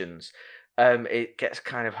dimensions, it gets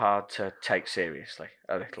kind of hard to take seriously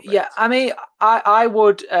a little bit. Yeah, I mean, I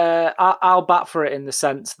would, I'll bat for it in the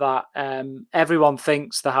sense that everyone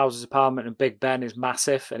thinks the Houses of Parliament and Big Ben is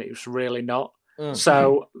massive, and it's really not.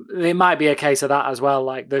 So it might be a case of that as well.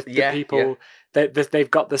 Like the people, they've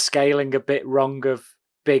got the scaling a bit wrong of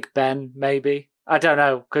Big Ben, maybe. I don't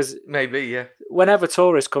know, because whenever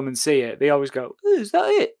tourists come and see it, they always go, oh, "Is that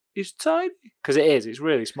it? It's tiny." Because it is. It's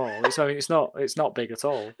really small. It's not big at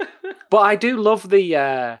all. But I do love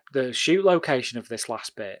the shoot location of this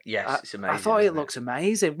last bit. Yes, it's amazing. I thought it looks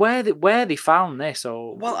amazing. Where they found this,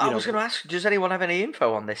 or I was going to ask, does anyone have any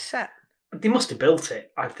info on this set? They must have built it,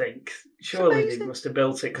 I think. Surely they must have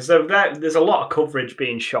built it because there's a lot of coverage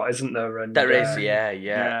being shot, isn't there? And there is,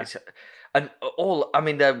 yeah. And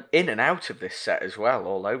they're in and out of this set as well,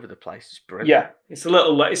 all over the place. It's brilliant. Yeah, it's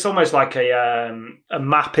almost like a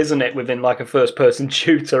map, isn't it? Within like a first-person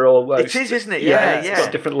shooter, almost. It is, isn't it? Yeah. It's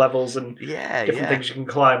got different levels and different things you can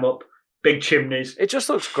climb up. Big chimneys. It just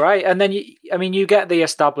looks great, and then you get the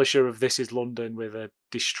establisher of This Is London with a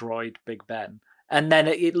destroyed Big Ben. And then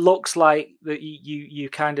it looks like that you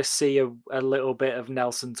kind of see a little bit of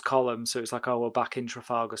Nelson's Column. So it's like, oh, we're back in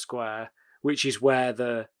Trafalgar Square, which is where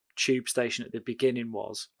the tube station at the beginning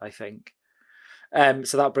was, I think.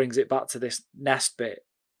 So that brings it back to this nest bit.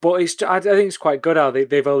 But I think it's quite good how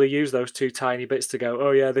they've only used those two tiny bits to go,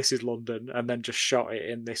 oh yeah, this is London, and then just shot it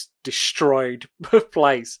in this destroyed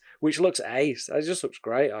place, which looks ace. It just looks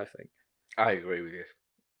great, I think. I agree with you.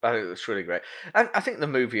 I think it looks really great. And I think the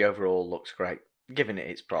movie overall looks great. Giving it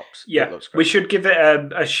its props. Yeah, it looks great. We should give it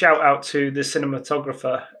a shout out to the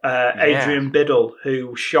cinematographer, Adrian Biddle,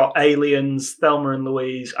 who shot Aliens, Thelma and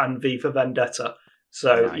Louise, and V for Vendetta.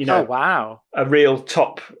 So, nice. Oh, wow. A real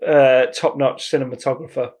top-notch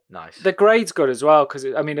cinematographer. Nice. The grade's good as well, because,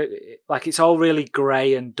 it's all really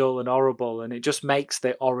grey and dull and horrible, and it just makes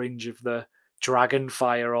the orange of the dragon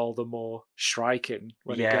fire all the more striking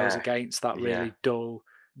when it goes against that really dull,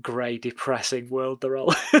 grey, depressing world they're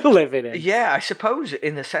all living in. Yeah, I suppose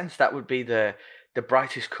in a sense that would be the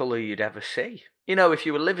brightest colour you'd ever see. You know, if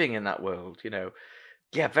you were living in that world, you know.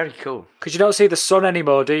 Yeah, very cool. Because you don't see the sun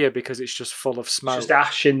anymore, do you? Because it's just full of smoke. It's just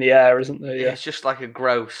ash in the air, isn't there? Yeah. It's just like a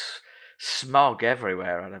gross smog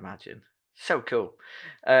everywhere, I'd imagine. So cool.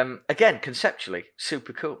 Again, conceptually,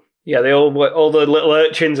 super cool. Yeah, all the little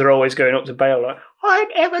urchins are always going up to Bale like, I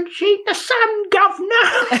haven't seen the sun,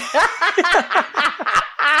 governor.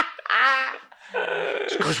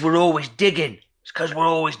 It's because we're always digging.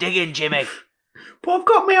 Jimmy. But I've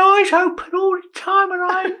got my eyes open all the time and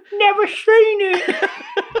I've never seen it.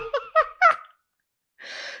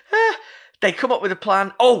 they come up with a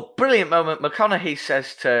plan. Oh, brilliant moment. McConaughey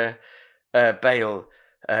says to Bale,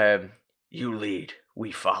 you lead,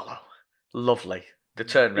 we follow. Lovely. The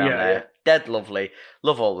turnaround there. Dead lovely.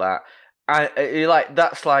 Love all that.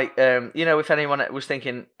 That's like, if anyone was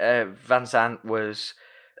thinking Van Zandt was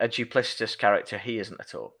a duplicitous character, he isn't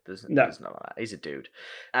at all. There's none of that. He's a dude.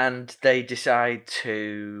 And they decide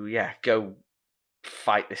to, go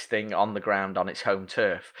fight this thing on the ground on its home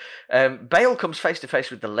turf. Bale comes face to face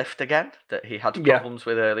with the lift again that he had problems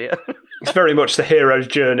with earlier. It's very much the hero's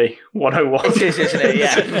journey 101. It is, isn't it?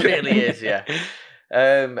 Yeah, it really is, yeah.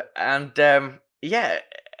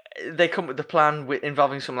 They come up with the plan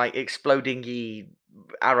involving some like exploding-y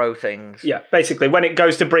arrow things. Yeah, basically, when it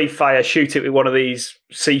goes to breathe fire, shoot it with one of these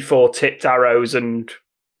C4 tipped arrows, and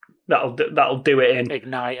that'll do it in.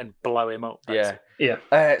 Ignite and blow him up. Yeah.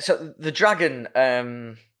 So the dragon,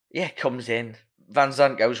 comes in. Van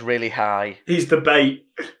Zandt goes really high. He's the bait.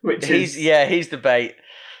 He's the bait.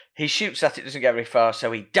 He shoots at it, doesn't get very far,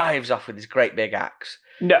 so he dives off with his great big axe.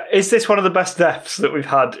 No, is this one of the best deaths that we've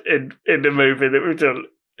had in the movie that we've done?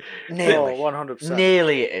 Nearly. 100%.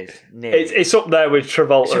 Nearly it is. Nearly. It's up there with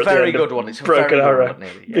Travolta. It's a very good one. It's a Broken very Arrow, good one,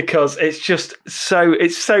 nearly, because it's just so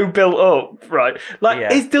built up, right?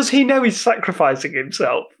 Like, does he know he's sacrificing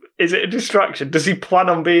himself? Is it a distraction? Does he plan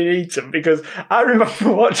on being eaten? Because I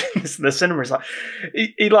remember watching this in the cinema. It's like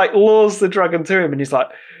he like lures the dragon to him, and he's like,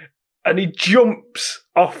 and he jumps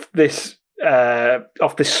off this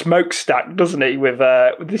smokestack, doesn't he? With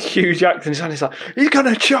this huge axe in his hand, he's like, he's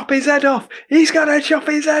gonna chop his head off. He's gonna chop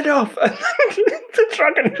his head off, and the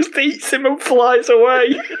dragon just eats him and flies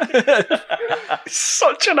away.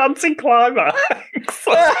 Such an anticlimax.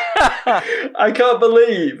 I can't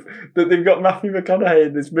believe that they've got Matthew McConaughey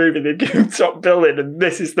in this movie. They give him top billing, and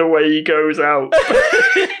this is the way he goes out.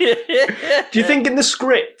 Do you think in the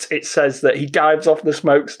script it says that he dives off the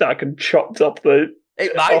smokestack and chops off the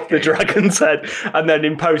dragon's head, and then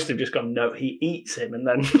in post they've just gone, no, he eats him, and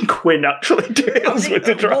then Quinn actually deals with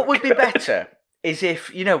the dragon? What would be better is if,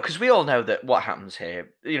 because we all know that what happens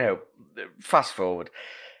here, fast forward,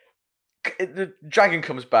 the dragon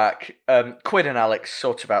comes back, Quinn and Alex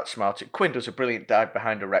sort of outsmart it. Quinn does a brilliant dive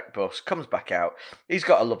behind a wrecked bus, comes back out, he's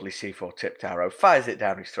got a lovely C4 tipped arrow, fires it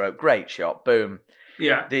down his throat, great shot, boom.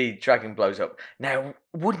 Yeah. The dragon blows up. Now,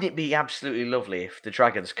 wouldn't it be absolutely lovely if the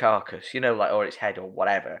dragon's carcass, or its head or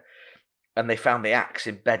whatever, and they found the axe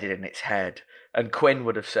embedded in its head, and Quinn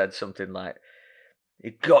would have said something like,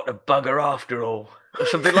 "It got a bugger after all," or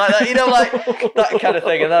something like that, like that kind of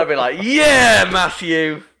thing, and I'd be like, "Yeah,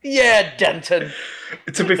 Matthew, yeah, Denton."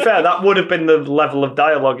 To be fair, that would have been the level of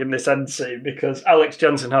dialogue in this end scene, because Alex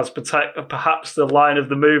Jensen has perhaps the line of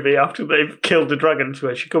the movie after they've killed the dragon,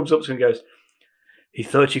 where she comes up to him and goes, "He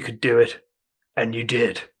thought you could do it, and you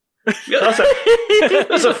did." That's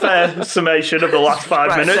a fair summation of the last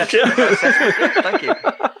 5 minutes. Thank you.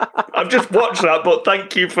 I've just watched that, but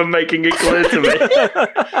thank you for making it clear to me.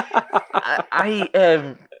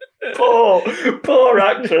 Poor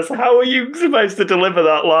actress. How are you supposed to deliver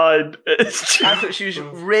that line? I thought she was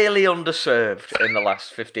really underserved in the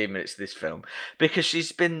last 15 minutes of this film, because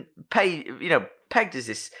she's been pegged as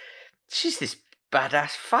this. She's this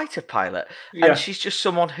badass fighter pilot, and she's just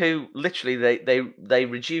someone who literally they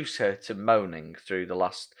reduce her to moaning through the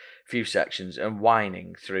last few sections and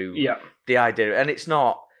whining through the idea, and it's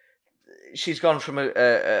not. She's gone from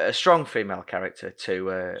a strong female character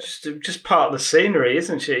to just part of the scenery,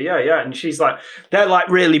 isn't she? Yeah, and she's like, they're like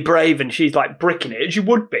really brave, and she's like bricking it, as you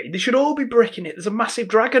would be. They should all be bricking it. There's a massive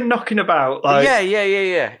dragon knocking about. Like,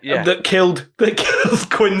 yeah. That killed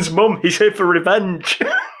Quinn's mum. He's here for revenge.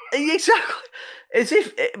 Exactly.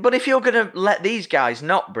 But if you're going to let these guys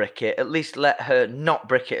not brick it, at least let her not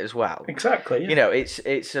brick it as well. Exactly. Yeah.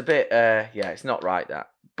 It's a bit, it's not right, that.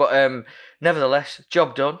 But nevertheless,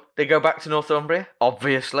 job done. They go back to Northumbria,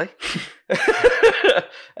 obviously.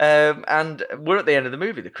 And we're at the end of the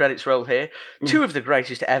movie. The credits roll here. Two of the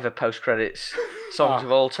greatest ever post-credits songs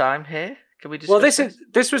of all time here. Can we discuss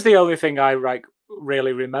this was the only thing I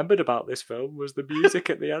really remembered about this film, was the music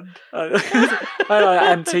at the end.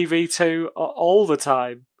 MTV2 all the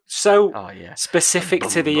time. So specific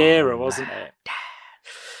to the era, wasn't it?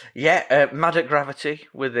 Yeah, Mad at Gravity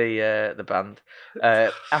with the band.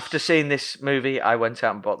 After seeing this movie, I went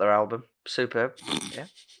out and bought their album. Superb. Yeah.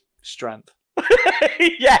 Strength.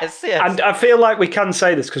 Yes. And I feel like we can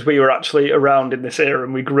say this because we were actually around in this era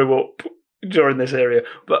and we grew up during this era.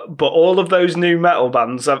 But all of those new metal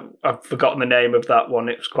bands, I've forgotten the name of that one.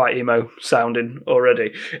 It's quite emo sounding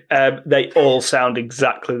already. They all sound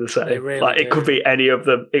exactly the same. They really like do. it could be any of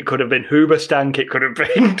them. It could have been Hoobastank. It could have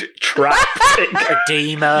been Trap.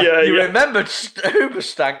 Edema. Yeah, You yeah. remembered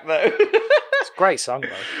Hoobastank, though. It's a great song, though.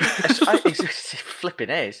 It's flipping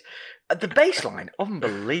is. The bass line,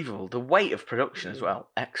 unbelievable. The weight of production as well,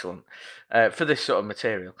 excellent for this sort of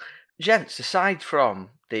material. Gents, aside from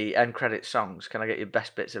the end credit songs, can I get your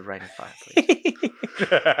best bits of Rain of Fire, please?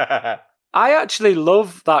 I actually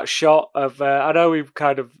love that shot of. I know we've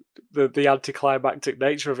kind of the anticlimactic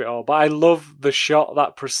nature of it all, but I love the shot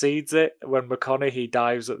that precedes it when McConaughey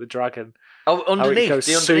dives at the dragon. Oh, underneath, How it goes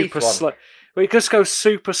the underneath super one. slow. Well, it just goes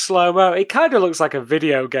super slow mo. It kind of looks like a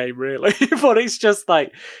video game, really, but it's just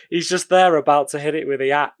like he's just there about to hit it with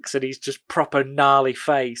the axe, and he's just proper gnarly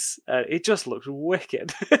face. It just looks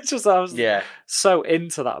wicked. It's just I was so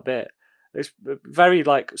into that bit. It's a very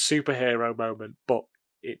like superhero moment, but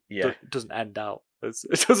it doesn't end out. It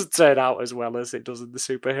doesn't turn out as well as it does in the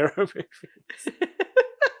superhero movies.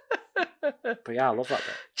 But yeah, I love that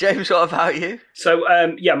bit. James, what about you? So,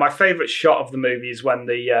 my favourite shot of the movie is when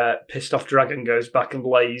the pissed off dragon goes back and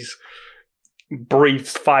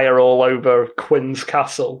breathes fire all over Quinn's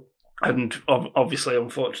castle. And obviously,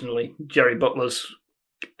 unfortunately, Jerry Butler's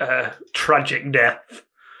tragic death.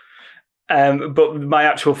 But my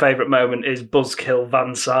actual favourite moment is Buzzkill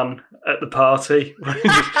Van Sant at the party.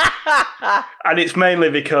 And it's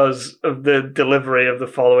mainly because of the delivery of the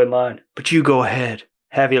following line. But you go ahead,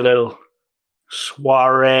 have your little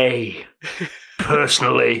soiree.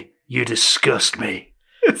 Personally, you disgust me.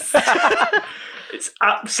 It's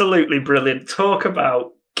absolutely brilliant. Talk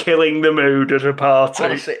about killing the mood at a party.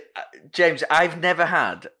 Honestly, James, I've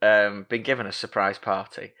never been given a surprise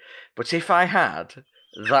party. But if I had,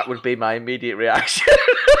 that would be my immediate reaction.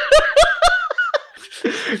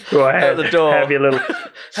 Go ahead, at the door. have your little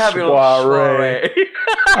Have your little soiree.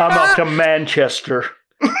 I'm off to Manchester.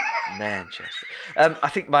 Manchester. I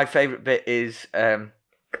think my favourite bit is I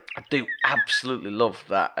do absolutely love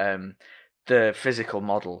that the physical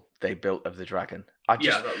model they built of the dragon. That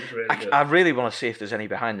was really good. I really want to see if there's any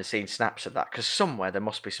behind the scenes snaps of that, because somewhere there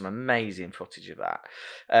must be some amazing footage of that.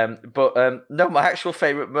 No, my actual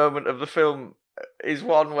favourite moment of the film is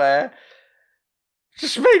one where it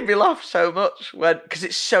just made me laugh so much because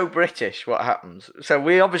it's so British what happens. So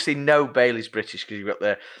we obviously know Bailey's British because you've got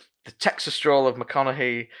the Texas drawl of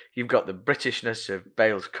McConaughey, you've got the Britishness of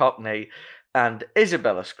Bale's Cockney, and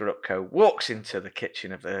Isabella Scorupco walks into the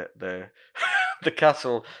kitchen of the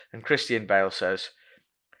castle, and Christian Bale says,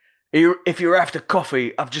 "If you're after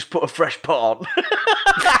coffee, I've just put a fresh pot on."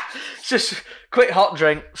 It's just quick hot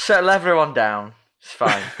drink, settle everyone down. It's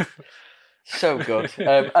fine. So good.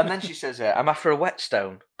 And then she says, "I'm after a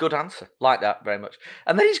whetstone." Good answer. Like that very much.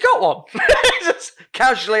 And then he's got one. Just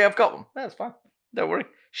casually, I've got one. That's fine. Don't worry.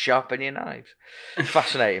 Sharpen your knives.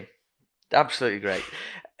 Fascinating. Absolutely great.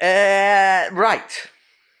 Right.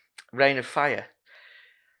 Rain of Fire.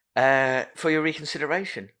 For your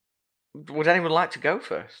reconsideration, would anyone like to go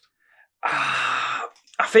first? I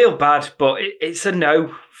feel bad, but it's a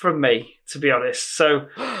no from me, to be honest. So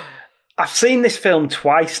I've seen this film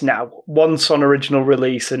twice now, once on original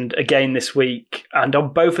release and again this week. And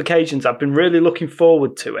on both occasions, I've been really looking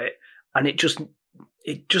forward to it. And it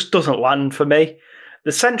just doesn't land for me.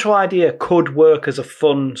 The central idea could work as a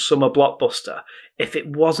fun summer blockbuster if it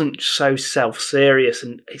wasn't so self-serious,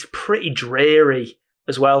 and it's pretty dreary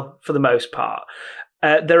as well for the most part.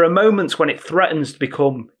 There are moments when it threatens to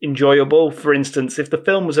become enjoyable. For instance, if the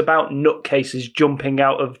film was about nutcases jumping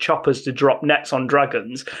out of choppers to drop nets on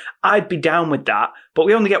dragons, I'd be down with that, but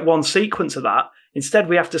we only get one sequence of that. Instead,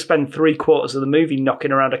 we have to spend 3/4 of the movie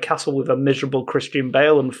knocking around a castle with a miserable Christian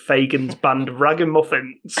Bale and Fagin's band of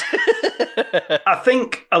ragamuffins. I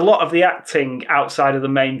think a lot of the acting outside of the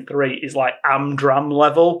main three is like Amdram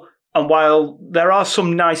level. And while there are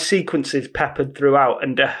some nice sequences peppered throughout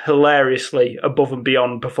and a hilariously above and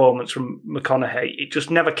beyond performance from McConaughey, it just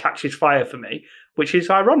never catches fire for me, which is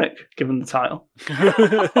ironic given the title.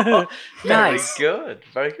 Nice. Very good.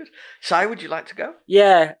 Very good. Si, would you like to go?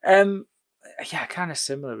 Yeah, kind of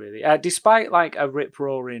similar, really. Despite like a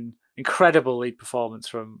rip-roaring, incredible lead performance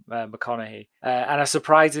from McConaughey and a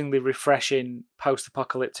surprisingly refreshing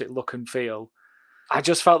post-apocalyptic look and feel, I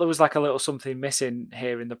just felt there was like a little something missing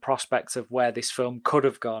here in the prospect of where this film could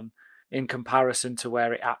have gone in comparison to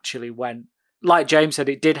where it actually went. Like James said,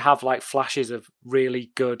 it did have like flashes of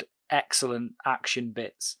really good, excellent action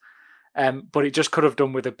bits, but it just could have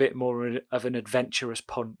done with a bit more of an adventurous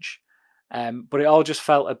punch. But it all just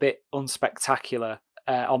felt a bit unspectacular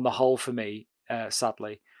on the whole for me,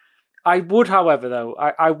 sadly. I would, however, though,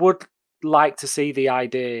 I would like to see the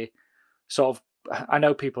idea sort of. I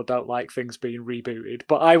know people don't like things being rebooted,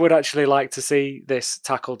 but I would actually like to see this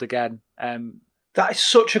tackled again. That is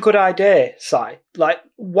such a good idea, Si. Like,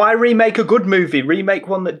 why remake a good movie? Remake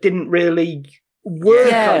one that didn't really work.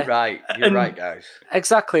 Yeah. You're right. You're right, guys.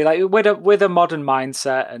 Exactly, like with a modern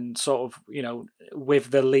mindset and sort of, you know, with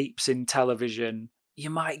the leaps in television, you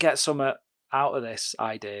might get some out of this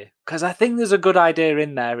idea, because I think there's a good idea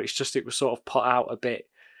in there. It's just it was sort of put out a bit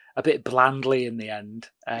blandly in the end.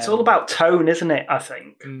 It's all about tone, isn't it? I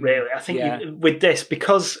think, really. I think with this,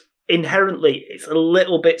 because inherently it's a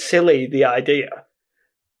little bit silly, the idea,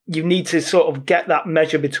 you need to sort of get that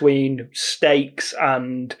measure between stakes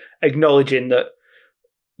and acknowledging that,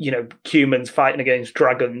 you know, humans fighting against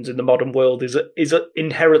dragons in the modern world is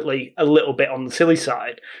inherently a little bit on the silly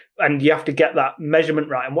side, and you have to get that measurement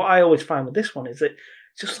right. And what I always find with this one is that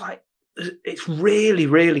it's just like, it's really,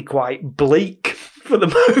 really quite bleak for the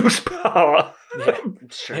most part. Yeah,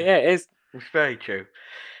 It's true. yeah, it is. It's very true.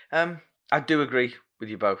 I do agree with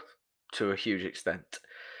you both to a huge extent.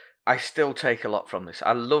 I still take a lot from this.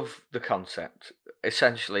 I love the concept,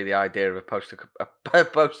 essentially the idea of a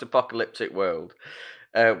post-apocalyptic world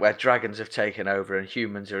where dragons have taken over and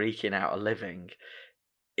humans are eking out a living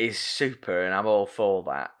is super, and I'm all for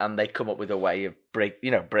that. And they come up with a way of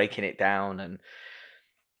breaking it down and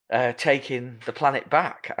taking the planet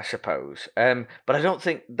back, I suppose. But I don't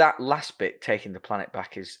think that last bit, taking the planet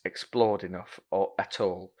back, is explored enough at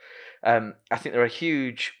all. I think there are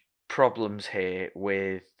huge problems here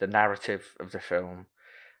with the narrative of the film.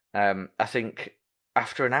 I think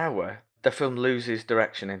after an hour, the film loses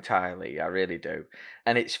direction entirely. I really do.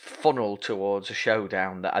 And it's funneled towards a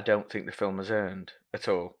showdown that I don't think the film has earned at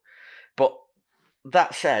all. But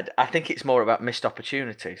that said, I think it's more about missed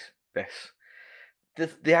opportunities, this.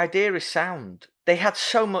 The idea is sound. They had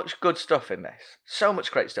so much good stuff in this. So much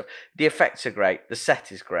great stuff. The effects are great. The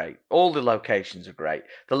set is great. All the locations are great.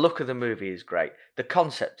 The look of the movie is great. The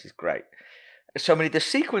concept is great. So many of the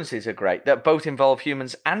sequences are great that both involve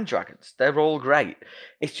humans and dragons. They're all great.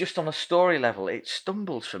 It's just on a story level, it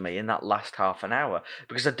stumbles for me in that last half an hour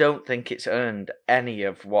because I don't think it's earned any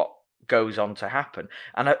of what goes on to happen.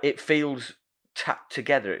 And it feels tapped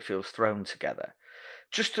together. It feels thrown together.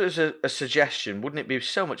 Just as a suggestion, wouldn't it be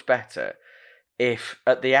so much better if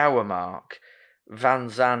at the hour mark, Van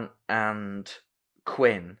Zandt and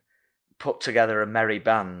Quinn put together a merry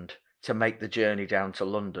band to make the journey down to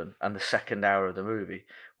London, and the second hour of the movie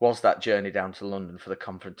was that journey down to London for the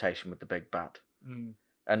confrontation with the big bad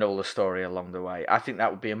and all the story along the way? I think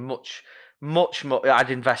that would be a much more. I'd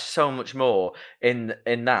invest so much more in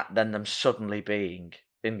that than them suddenly being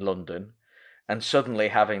in London and suddenly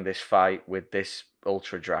having this fight with this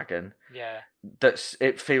ultra dragon. Yeah,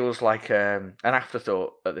 it feels like an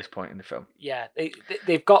afterthought at this point in the film. Yeah,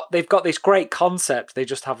 they've got this great concept. They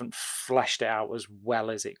just haven't fleshed it out as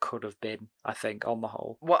well as it could have been, I think, on the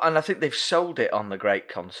whole. Well, and I think they've sold it on the great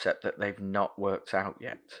concept that they've not worked out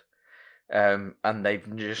yet, and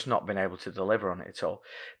they've just not been able to deliver on it at all.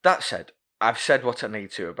 That said, I've said what I need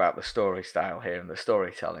to about the story style here and the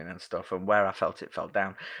storytelling and stuff, and where I felt it fell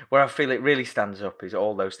down. Where I feel it really stands up is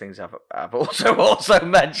all those things I've also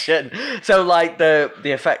mentioned. So, like the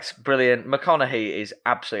effects, brilliant. McConaughey is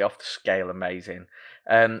absolutely off the scale, amazing.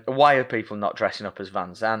 Why are people not dressing up as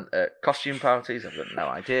Van Zandt at costume parties? I've got no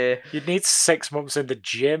idea. You'd need 6 months in the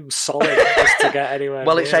gym, solid, just to get anywhere.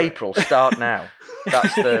 Well, it's April. Start now.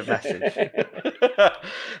 That's the message.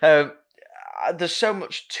 There's so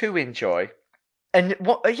much to enjoy, and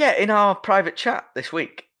in our private chat this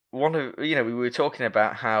week, we were talking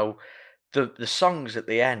about how the songs at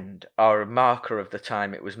the end are a marker of the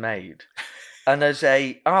time it was made, and as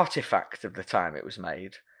a artifact of the time it was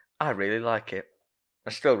made, I really like it.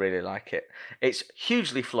 I still really like it. It's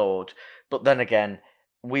hugely flawed, but then again,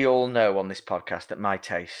 we all know on this podcast that my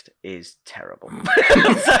taste is terrible.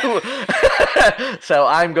 So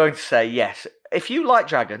I'm going to say yes. If you like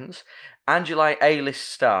dragons and you like A-list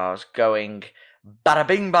stars going bada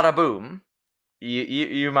bing bada boom,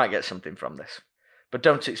 you might get something from this. But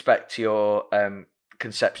don't expect your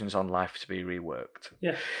conceptions on life to be reworked.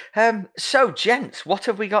 Yeah. So, gents, what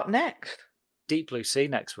have we got next? Deep Blue Sea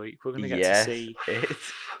next week. We're going to get to see it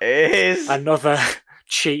is another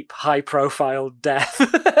cheap, high-profile death.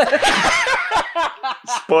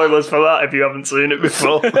 Spoilers for that if you haven't seen it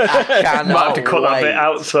before. I might have to cut that bit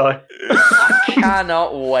outside.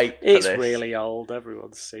 cannot wait for It's this. really old.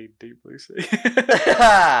 Everyone's seen Deep Blue Sea.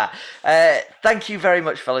 Thank you very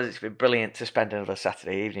much, fellas. It's been brilliant to spend another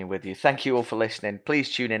Saturday evening with you. Thank you all for listening.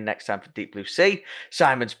 Please tune in next time for Deep Blue Sea.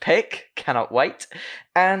 Simon's pick. Cannot wait.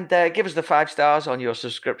 And give us the 5 stars on your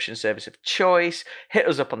subscription service of choice. Hit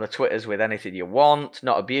us up on the Twitters with anything you want.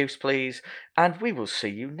 Not abuse, please. And we will see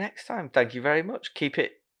you next time. Thank you very much. Keep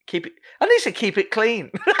it. I need to keep it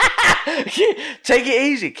clean. Take it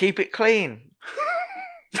easy. Keep it clean.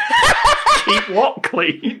 Keep what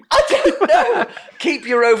clean? I don't know. Keep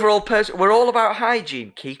your overall person. We're all about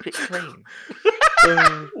hygiene. Keep it clean.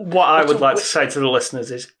 What I would like to say to the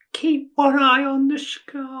listeners is, keep one eye on the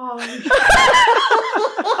sky.